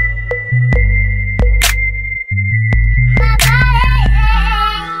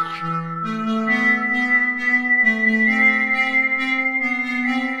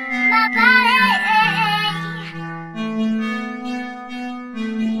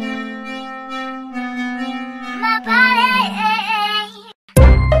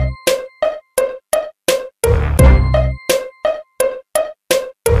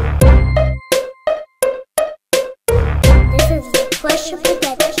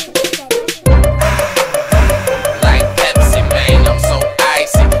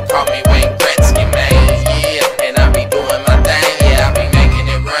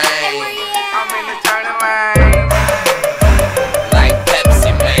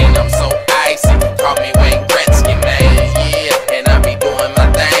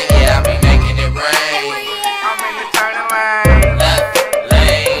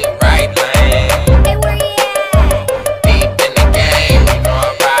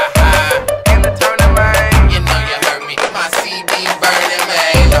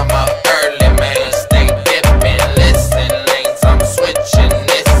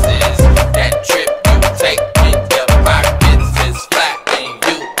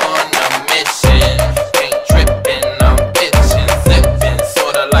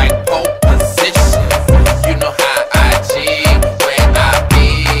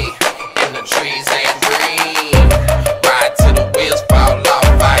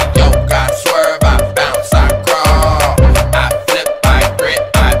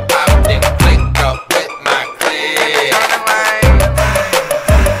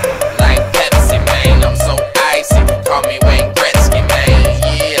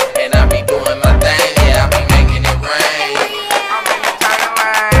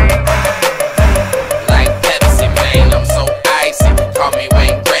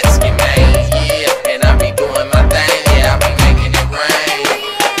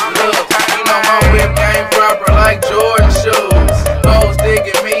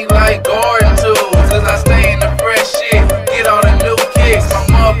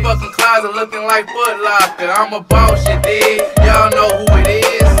 I'm a boss, you dig? Y'all know who it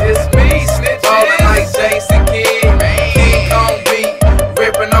is. It's me, snitch. Ballin' like Jason Kidd. King Kong beat,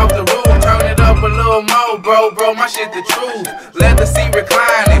 ripping off the roof. Turn it up a little more, bro. My shit the truth. Leather seat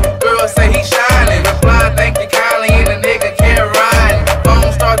reclining. Girl say he shining. Reply, thank you kindly, and the nigga can't ride.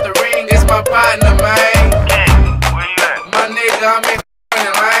 Phone start to ring. It's my partner, man. My nigga, I'm in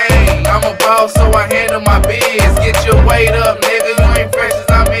lane. I'm a boss, so I handle my biz. Get your weight up, nigga. You ain't fresh as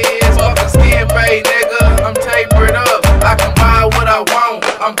I'm is. Fucking skin fade, nigga. I'm tapered up. I can buy what I want.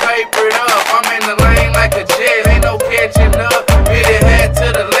 I'm papered up. I'm in the lane like a jet. Ain't no catching up. Bit it head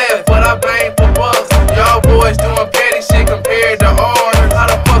to the left, but I bang for bucks. Y'all boys doing petty shit compared to ours. How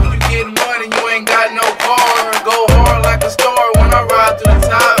the fuck you getting money? You ain't got no car. Go hard like a star when I ride through the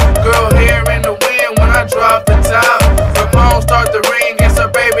top. Girl hair in the wind when I drop the top. The phone start to ring. It's her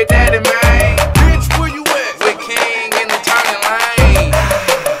baby daddy, man. Bitch, where you at? With King in the turning lane.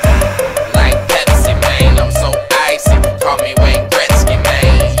 Like Pepsi, man, I'm so icy. Call me Wayne Gretzky,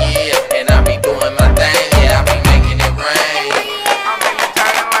 man. Yeah, and I be doing my thing. Yeah, I be making it rain. I'm in the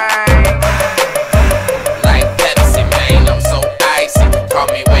turning lane. Like Pepsi, man, I'm so icy. Call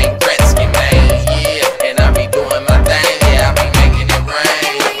me Wayne Gretzky, man. Yeah, and I be doing my thing. Yeah, I be making it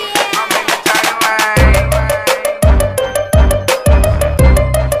rain. I'm in the turning lane.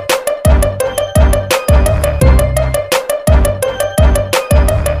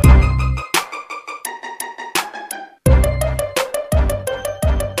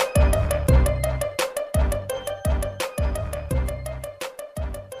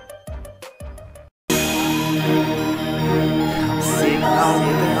 Sitting on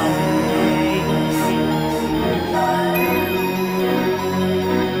the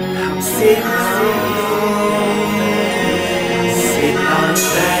I'm sitting on the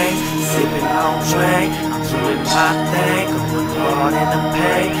thing, sipping on drink. I'm doing my thing, going hard in the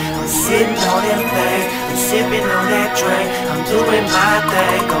pain. I'm sitting on them things, I'm sipping on that drink. I'm doing my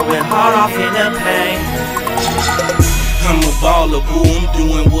thing, going hard off in the pain. I'm a baller, boo, I'm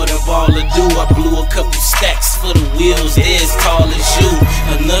doing what a baller do. I blew a couple stacks for the wheels, they're as tall as you.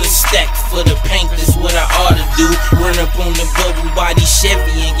 Another stack for the paint, that's what I ought to do. Run up on the bubble body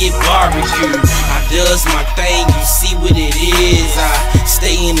Chevy and get barbecue. I does my thing, you see what it is. I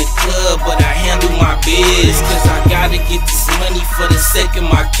stay in the club, but I handle my biz. Cause I gotta get this money for the sake of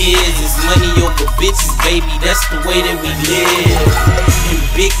my kids. It's money over bitches, baby, that's the way that we live. And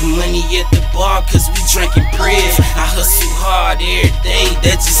big money at the bar, cause we drinking Press. I hustle hard every day,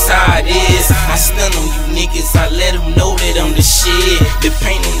 that's just how it is. I stun on you niggas, I let them know that I'm the shit. The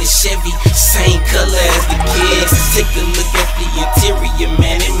paint on the Chevy, same color as the kids. Take a look at the interior,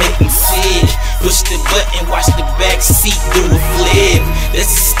 man, it make them sick. Push the button, watch the back seat do a flip. That's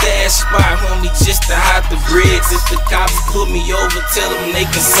a stash spot, homie, just to hide the bricks. If the cops pull me over, tell them they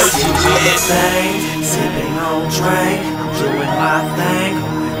can search the whip. Sipping on drink, I'm doing my thing,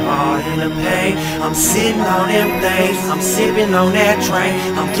 going hard in the pain. I'm sitting on them things, I'm sipping on that drink.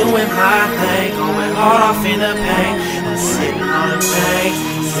 I'm doing my thing, going hard off in the pain. I'm sitting on them things,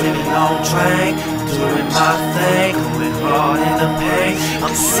 sipping on drink. I'm doing my thing, going hard in the pain.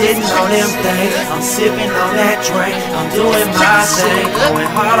 I'm sitting on them things, I'm sipping on that drink. I'm doing my thing, going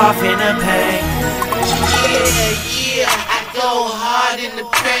hard off in the pain. Yeah, I go hard in the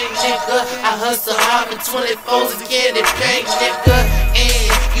paint, nigga. I hustle hard for 24s to get it paid, nigga. And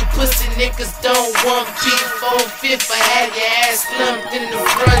you pussy niggas don't want beef. 4/5, I had your ass slumped in the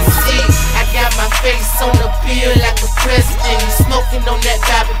front seat. I got my face on the bill like a president. You smoking on that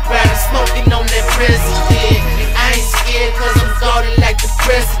Bobby Brown, smoking on that president. I ain't scared cause I'm guarded like the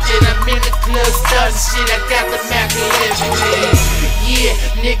president. I'm in the club starting shit, I got the Mac 11. Yeah,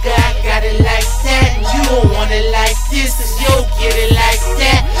 nigga, I got it like that. And you don't want it like this, cause you'll get it like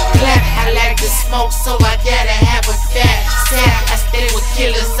that. Clap, I like to smoke, so I gotta have a fat sack. I stay with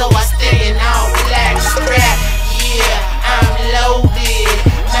killers, so I stay in all black strap. Yeah, I'm loaded.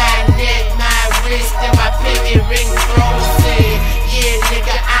 My neck, my wrist, and my pinky ring frozen. Yeah,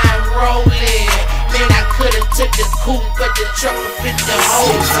 nigga, I'm rolling. Man, I could've took the coupe, but the trucker fit the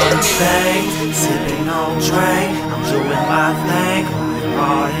holes in it. Sipping on drink, I'm doing my thing, going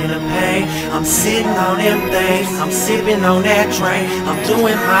hard in the pain. I'm sitting on them things, I'm sipping on that drink. I'm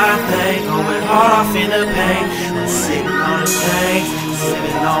doing my thing, going hard off in the pain. I'm sitting on them things,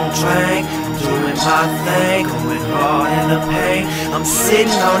 sipping on drink. I'm doing my thing, going hard in the pain. I'm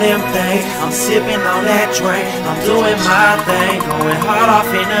sitting on them things, I'm sipping on that drink. I'm doing my thing, going hard off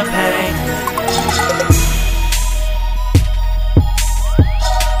in the pain.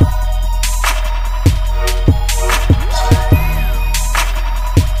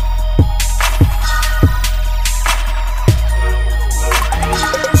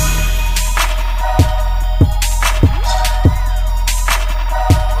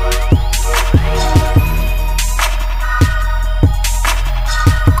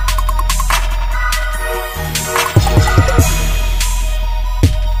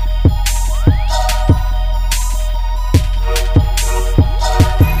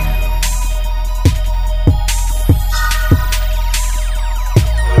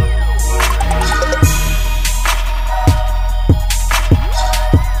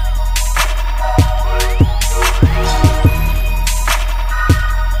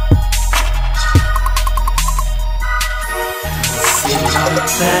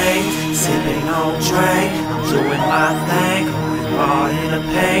 thing, sipping on drink. I'm doing my thing, going hard in the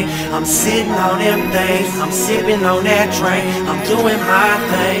pain. I'm sitting on them things, I'm sipping on that drink. I'm doing my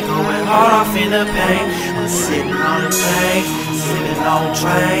thing, going hard off in the pain. I'm sitting on them things, sipping on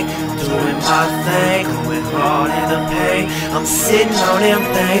drink. Doing my thing, going hard in the pain. I'm sitting on them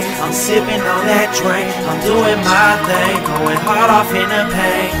things, I'm sipping on that drink. I'm doing my thing, going hard off in the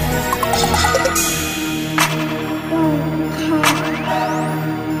pain.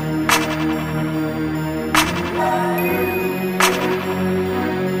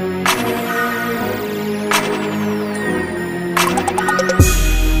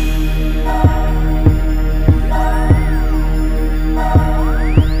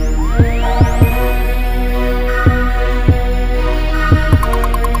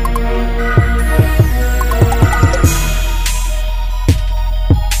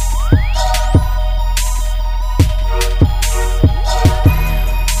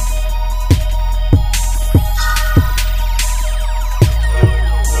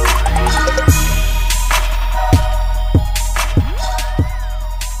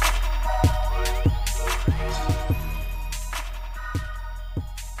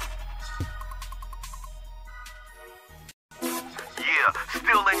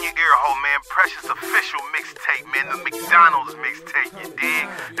 Still in your ear hole, man. Pressha's official mixtape, man. The Mcdonalds Mixtape, you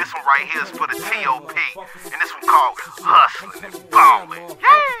dig? This one right here is for the T.O.P. And this one called Hustlin' and Ballin'.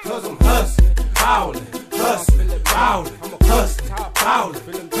 Yeah! Cause I'm hustling, ballin', hustling, ballin', hustling,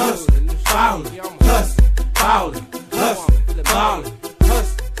 ballin', hustling, ballin', hustling, ballin', hustling, ballin',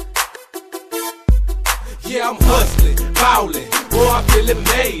 hustling. Yeah, I'm hustling, ballin', boy, I'm feeling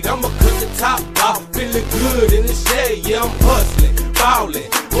made. I'ma cut the top off, feeling good in the shade. Yeah, I'm hustling, ballin',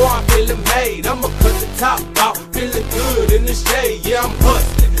 boy, I'm feeling made. I'ma cut the top off, feeling good in the shade. Yeah, I'm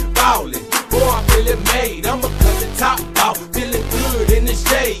hustling, ballin', boy, I'm feeling made. I'ma cut the top off, feeling good in the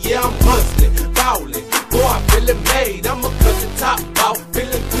shade. Yeah, I'm hustling, ballin', boy, I'm feeling made. I'ma cut the top off,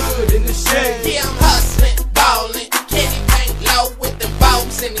 feeling good in the shade. Yeah, I'm hustling, ballin', candy paint low with the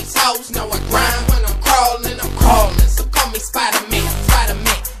bows and these hoes. Know I grind when I'm crawling, so call me Spider-Man,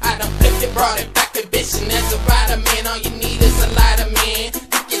 Spider-Man. I done flipped it, brought it back to bitch, and that's a rider, man. All you need is a lighter, man, to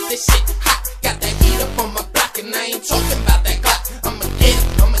get this shit hot. Got that heat up on my block, and I ain't talking about that Glock. I'ma get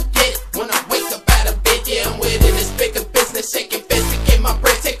it when I wake up out of bed. Yeah, I'm with it, it's bigger business, shaking fist to get my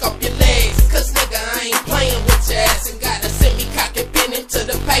bread, take off your legs. Cause nigga, I ain't playing with your ass, and gotta send me cock and pin into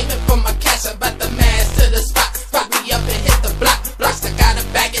the pavement for my cash. About the mass to the spot, rock me up and hit the block. Blocks, I got a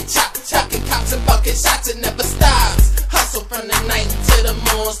bag and chop, chucking cops and bucket shots, it never stops. Hustle from the night to the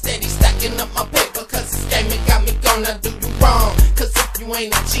morn, steady stacking up my paper, cause this game it got me gonna do you wrong. Cause if you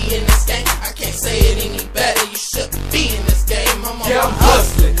ain't a G in this game, I can't say it any better, you should be in this game. Yeah, I'm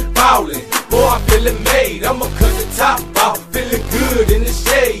hustling, ballin', boy, I'm feeling made. I'ma cut the top off, feeling good in the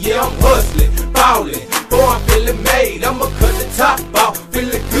shade. Yeah, I'm hustling, ballin', boy, I'm feeling made. I'ma cut the top off,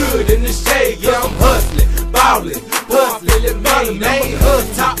 feeling good in the shade. Yeah, I'm hustling, ballin', boy, I'm feeling made. I'ma cut the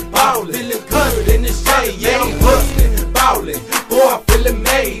top off, feeling good in the shade. Yeah, I'm hustling, ballin', boy, I'm feeling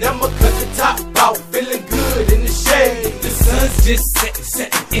made. I'ma cut the top off, feeling good in the shade. The sun's just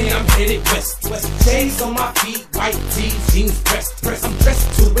setting, and I'm headed west. Chains on my feet, white tee, jeans pressed. I'm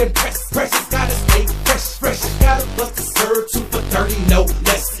dressed to impress. Precious gotta stay fresh. Gotta bust a serve 2 for 30, no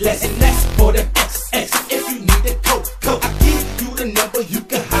less. And that's for the XX. If you need the coat, I give you the number. You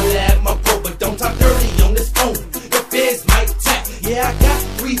can holler at my bro, but don't talk dirty on this phone. The feds might tap. Yeah, I got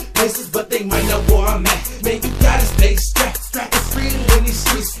 3 places, but they might know where I'm at. Man, you gotta stay strapped. It's real in these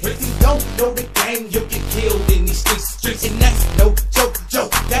streets. If you don't know the game, you'll get killed in these streets. And that's no joke.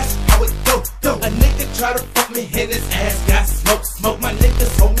 That's how it go. A nigga try to fuck me and his ass got smoke. My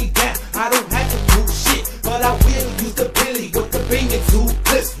niggas hold me down. I don't have to do shit, but I will use the Billy with the beam and 2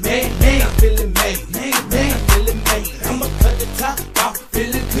 clips. Man, I'm feeling made. Man, I'm feeling made. I'ma cut the top off,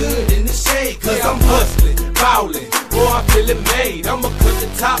 feeling good in the shade. Cause I'm hustling, ballin', boy, I'm feeling made. I'ma cut the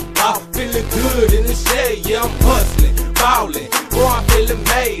top off, feeling good in the shade. Yeah, I'm hustling, ballin', boy, I'm feeling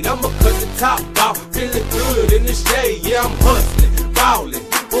made. I'ma cut the top off, feeling good in the shade. Yeah, I'm hustling, ballin',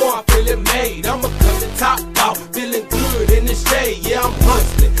 boy, I'm feeling made. I'ma cut the top off, feeling good in the shade. Yeah, I'm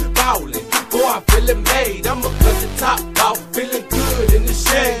hustling, ballin', boy, I'm feeling made. I'ma cut the top off, feeling good in the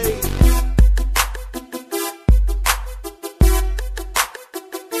shade.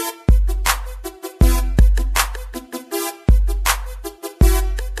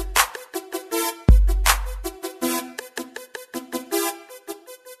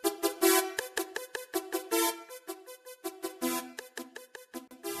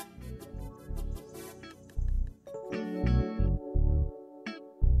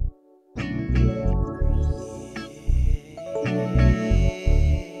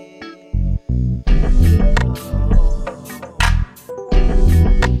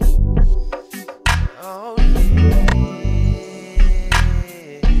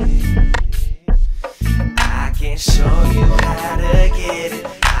 can show you how to get it.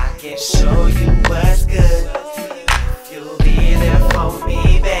 I can show you what's good. If you'll be there for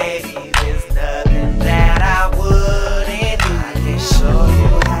me, baby, there's nothing that I wouldn't do. I can show you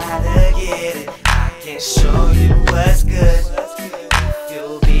how to get it. I can show you what's good. If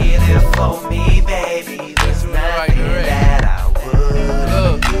you'll be there for me, baby, there's nothing that I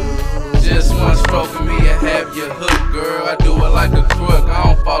wouldn't do. Just one stroke of me and have you hooked, girl. I do it like a crook, I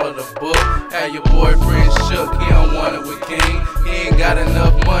don't follow the book. Have your boyfriend shook, he don't want it with King. He ain't got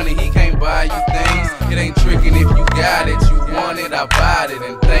enough money, he can't buy you things. It ain't tricking if you got it, you want it, I buy it.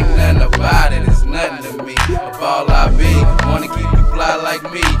 And think nothing about it, it's nothing to me. Of all I be, wanna keep you fly like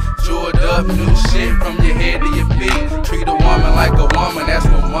me. Jeweled up, new shit from your head to your feet. Treat a woman like a woman, that's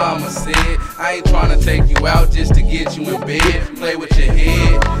what mama said. I ain't tryna take you out just to get you in bed. Play with your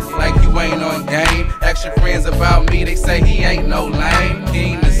head like you ain't on game. Ask your friends about me, they say he ain't no lame. He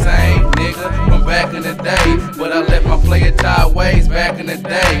ain't the same nigga from back in the day, but I left my player tied ways back in the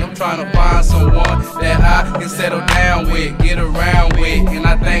day. I'm tryna find someone that I can settle down with, get around with, and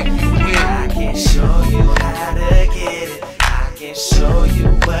I think you will. I can show you how to get it. I can show you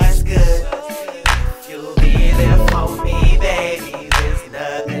what's good. If you'll be there for me, baby, there's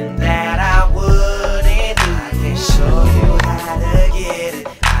nothing that I wouldn't do. I can show you how to get it.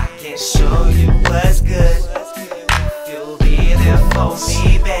 I can show you what's good. If you'll be there for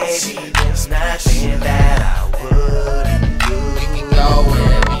me, baby, there's nothing that I wouldn't do. We can go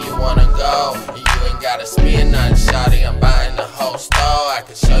wherever you wanna go. You ain't gotta spend nothing, shawty. I'm buying the whole store. I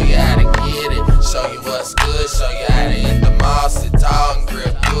can show you how to get it, show you what's good, show you how to hit the mall, sit tall and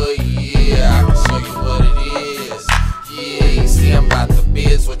grip good. Yeah, I can show you what it is. Yeah, you see I'm about the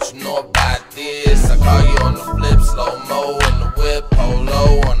biz, what you know about this? I call you on the flip, slow mo in the whip,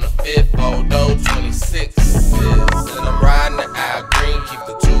 polo on the fifth, photo 26s. And I'm riding the Al Green, keep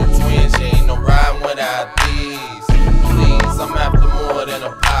the two twins. You ain't no riding without these. Please, I'm after more than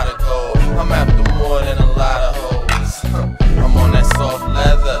a pot of gold. I'm after more than a lot of hoes. I'm on that soft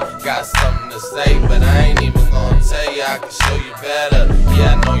leather, got something to say, but I ain't even gonna tell you. I can show you better.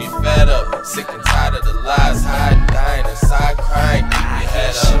 Yeah, I know you're fed up, sick and tired of the lies, hiding, dying inside, crying. Keep your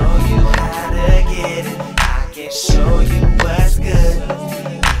head up. I can show you how to get it. I can show you what's good.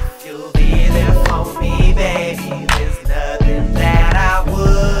 If you'll be there for me, baby, there's nothing that I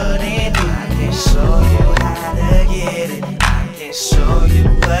wouldn't do. I can show you how to get it. I can show you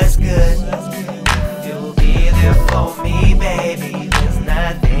what's good. If you'll be there for me, baby, there's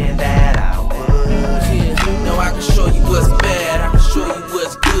nothing that I wouldn't do. No, I can show you what's bad, I can show you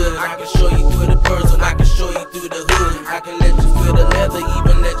what's good. I can show you through the birds and I can show you through the hood. I can let you feel the leather,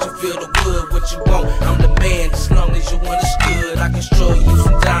 even let you feel the wood. What you want, I'm the man, just long as you understood. I can show you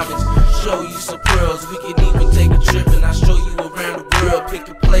some diamonds, show you some pearls. We can even take a trip and I'll show you around the world. Pick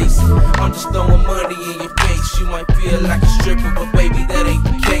a place, I'm just throwing money in your face. You might feel like a stripper, but baby, that ain't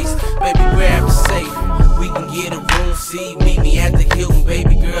the case. Baby, grab the safe, we can get a room seat. Meet me at the Hilton,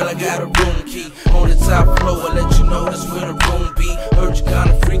 baby girl, I got a room key. On the top floor, I'll let you know that's where the room be. Heard you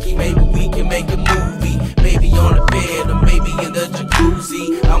kinda freaky, maybe we can make a movie. Maybe on the bed or maybe in the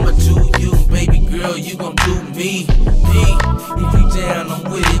jacuzzi. I'ma do you, baby girl, you gon' do me. If you down, I'm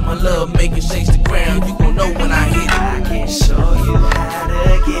with it. My love make it shakes the ground, you gon' know when I hit it. I can show you how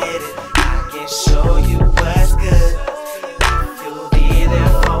to get it. I can show you what's good. If you'll be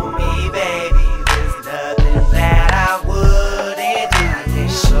there for me, baby, there's nothing that I wouldn't do. I can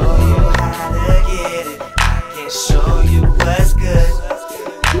show you how to get it. I can show you what's good.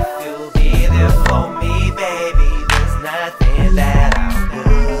 If you'll be there for me, baby, there's nothing that I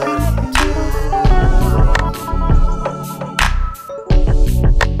wouldn't do.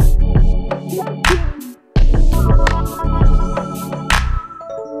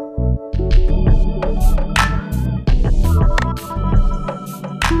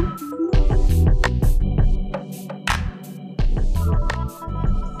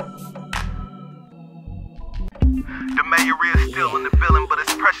 The mayor is still in the building, but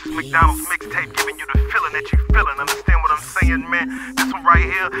it's Pressha's Mcdonalds Mixtape giving you the feeling that you feeling. Understand what I'm saying, man? This one right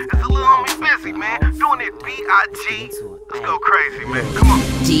here is a little homie busy, man. Doing it B.I.G. Let's go crazy, man. Come on.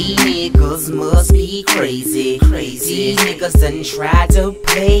 These niggas must be crazy. These niggas done tried to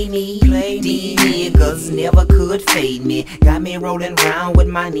play me. These niggas never could fade me. Got me rolling around with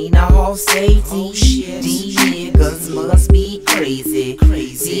my Nina all safety. These niggas must be crazy.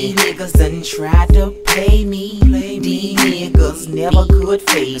 These niggas done tried to play me. These niggas never could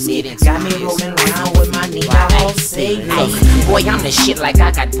fade me. Got me rolling around with my Nina all safety. Boy, I'm the shit like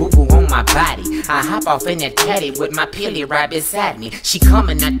I got boo-boo on my body. I hop off in that caddy with my pilly right beside me. She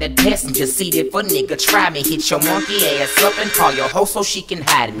coming out that passenger seat. If a nigga try me, hit your monkey ass up and call your hoe so she can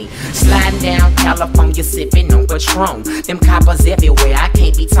hide me. Sliding down California up on you sipping on Patron. Them coppers everywhere, I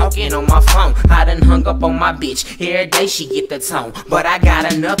can't be talking on my phone. I done hung up on my bitch, every day she get the tone. But I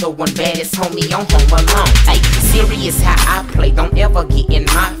got another one, baddest homie on Home Alone. Hey, serious how I play, don't ever get in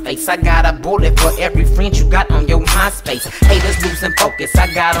my face. I got a bullet for every friend you got on your MySpace. Haters losing focus,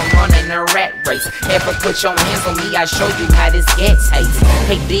 I got them running a rat race. Ever put your hands on me, I show you how this gets tastes.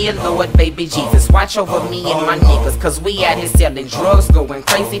 Hey dear Lord, baby Jesus, watch over me and my niggas, cause we out here selling drugs, going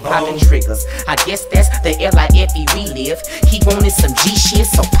crazy, popping triggers. I guess that's the L-I-F-E we live. He wanted some G shit,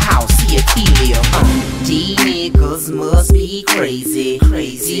 so pow, see if he live. These niggas must be crazy.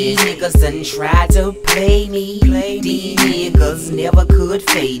 These niggas done tried to play me. These niggas never could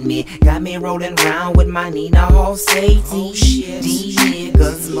fade me. Got me rolling around with my Nina all safety. These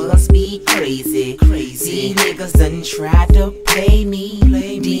niggas must be crazy. These niggas done tried to play me.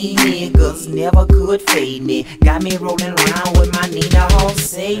 These niggas never could fade me. Got me rolling around with my Nina all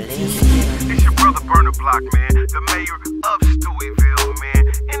safety. It's your brother Burner Block, man, the mayor of Stewietville, man.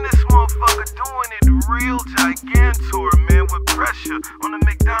 And this motherfucker doing it real gigantor, man, with Pressha on the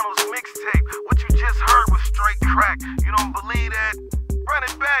Mcdonalds Mixtape. What you just heard was straight crack. You don't believe that? Run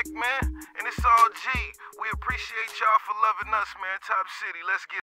it back, man. And it's all G. We appreciate y'all for loving us, man. Top City, let's get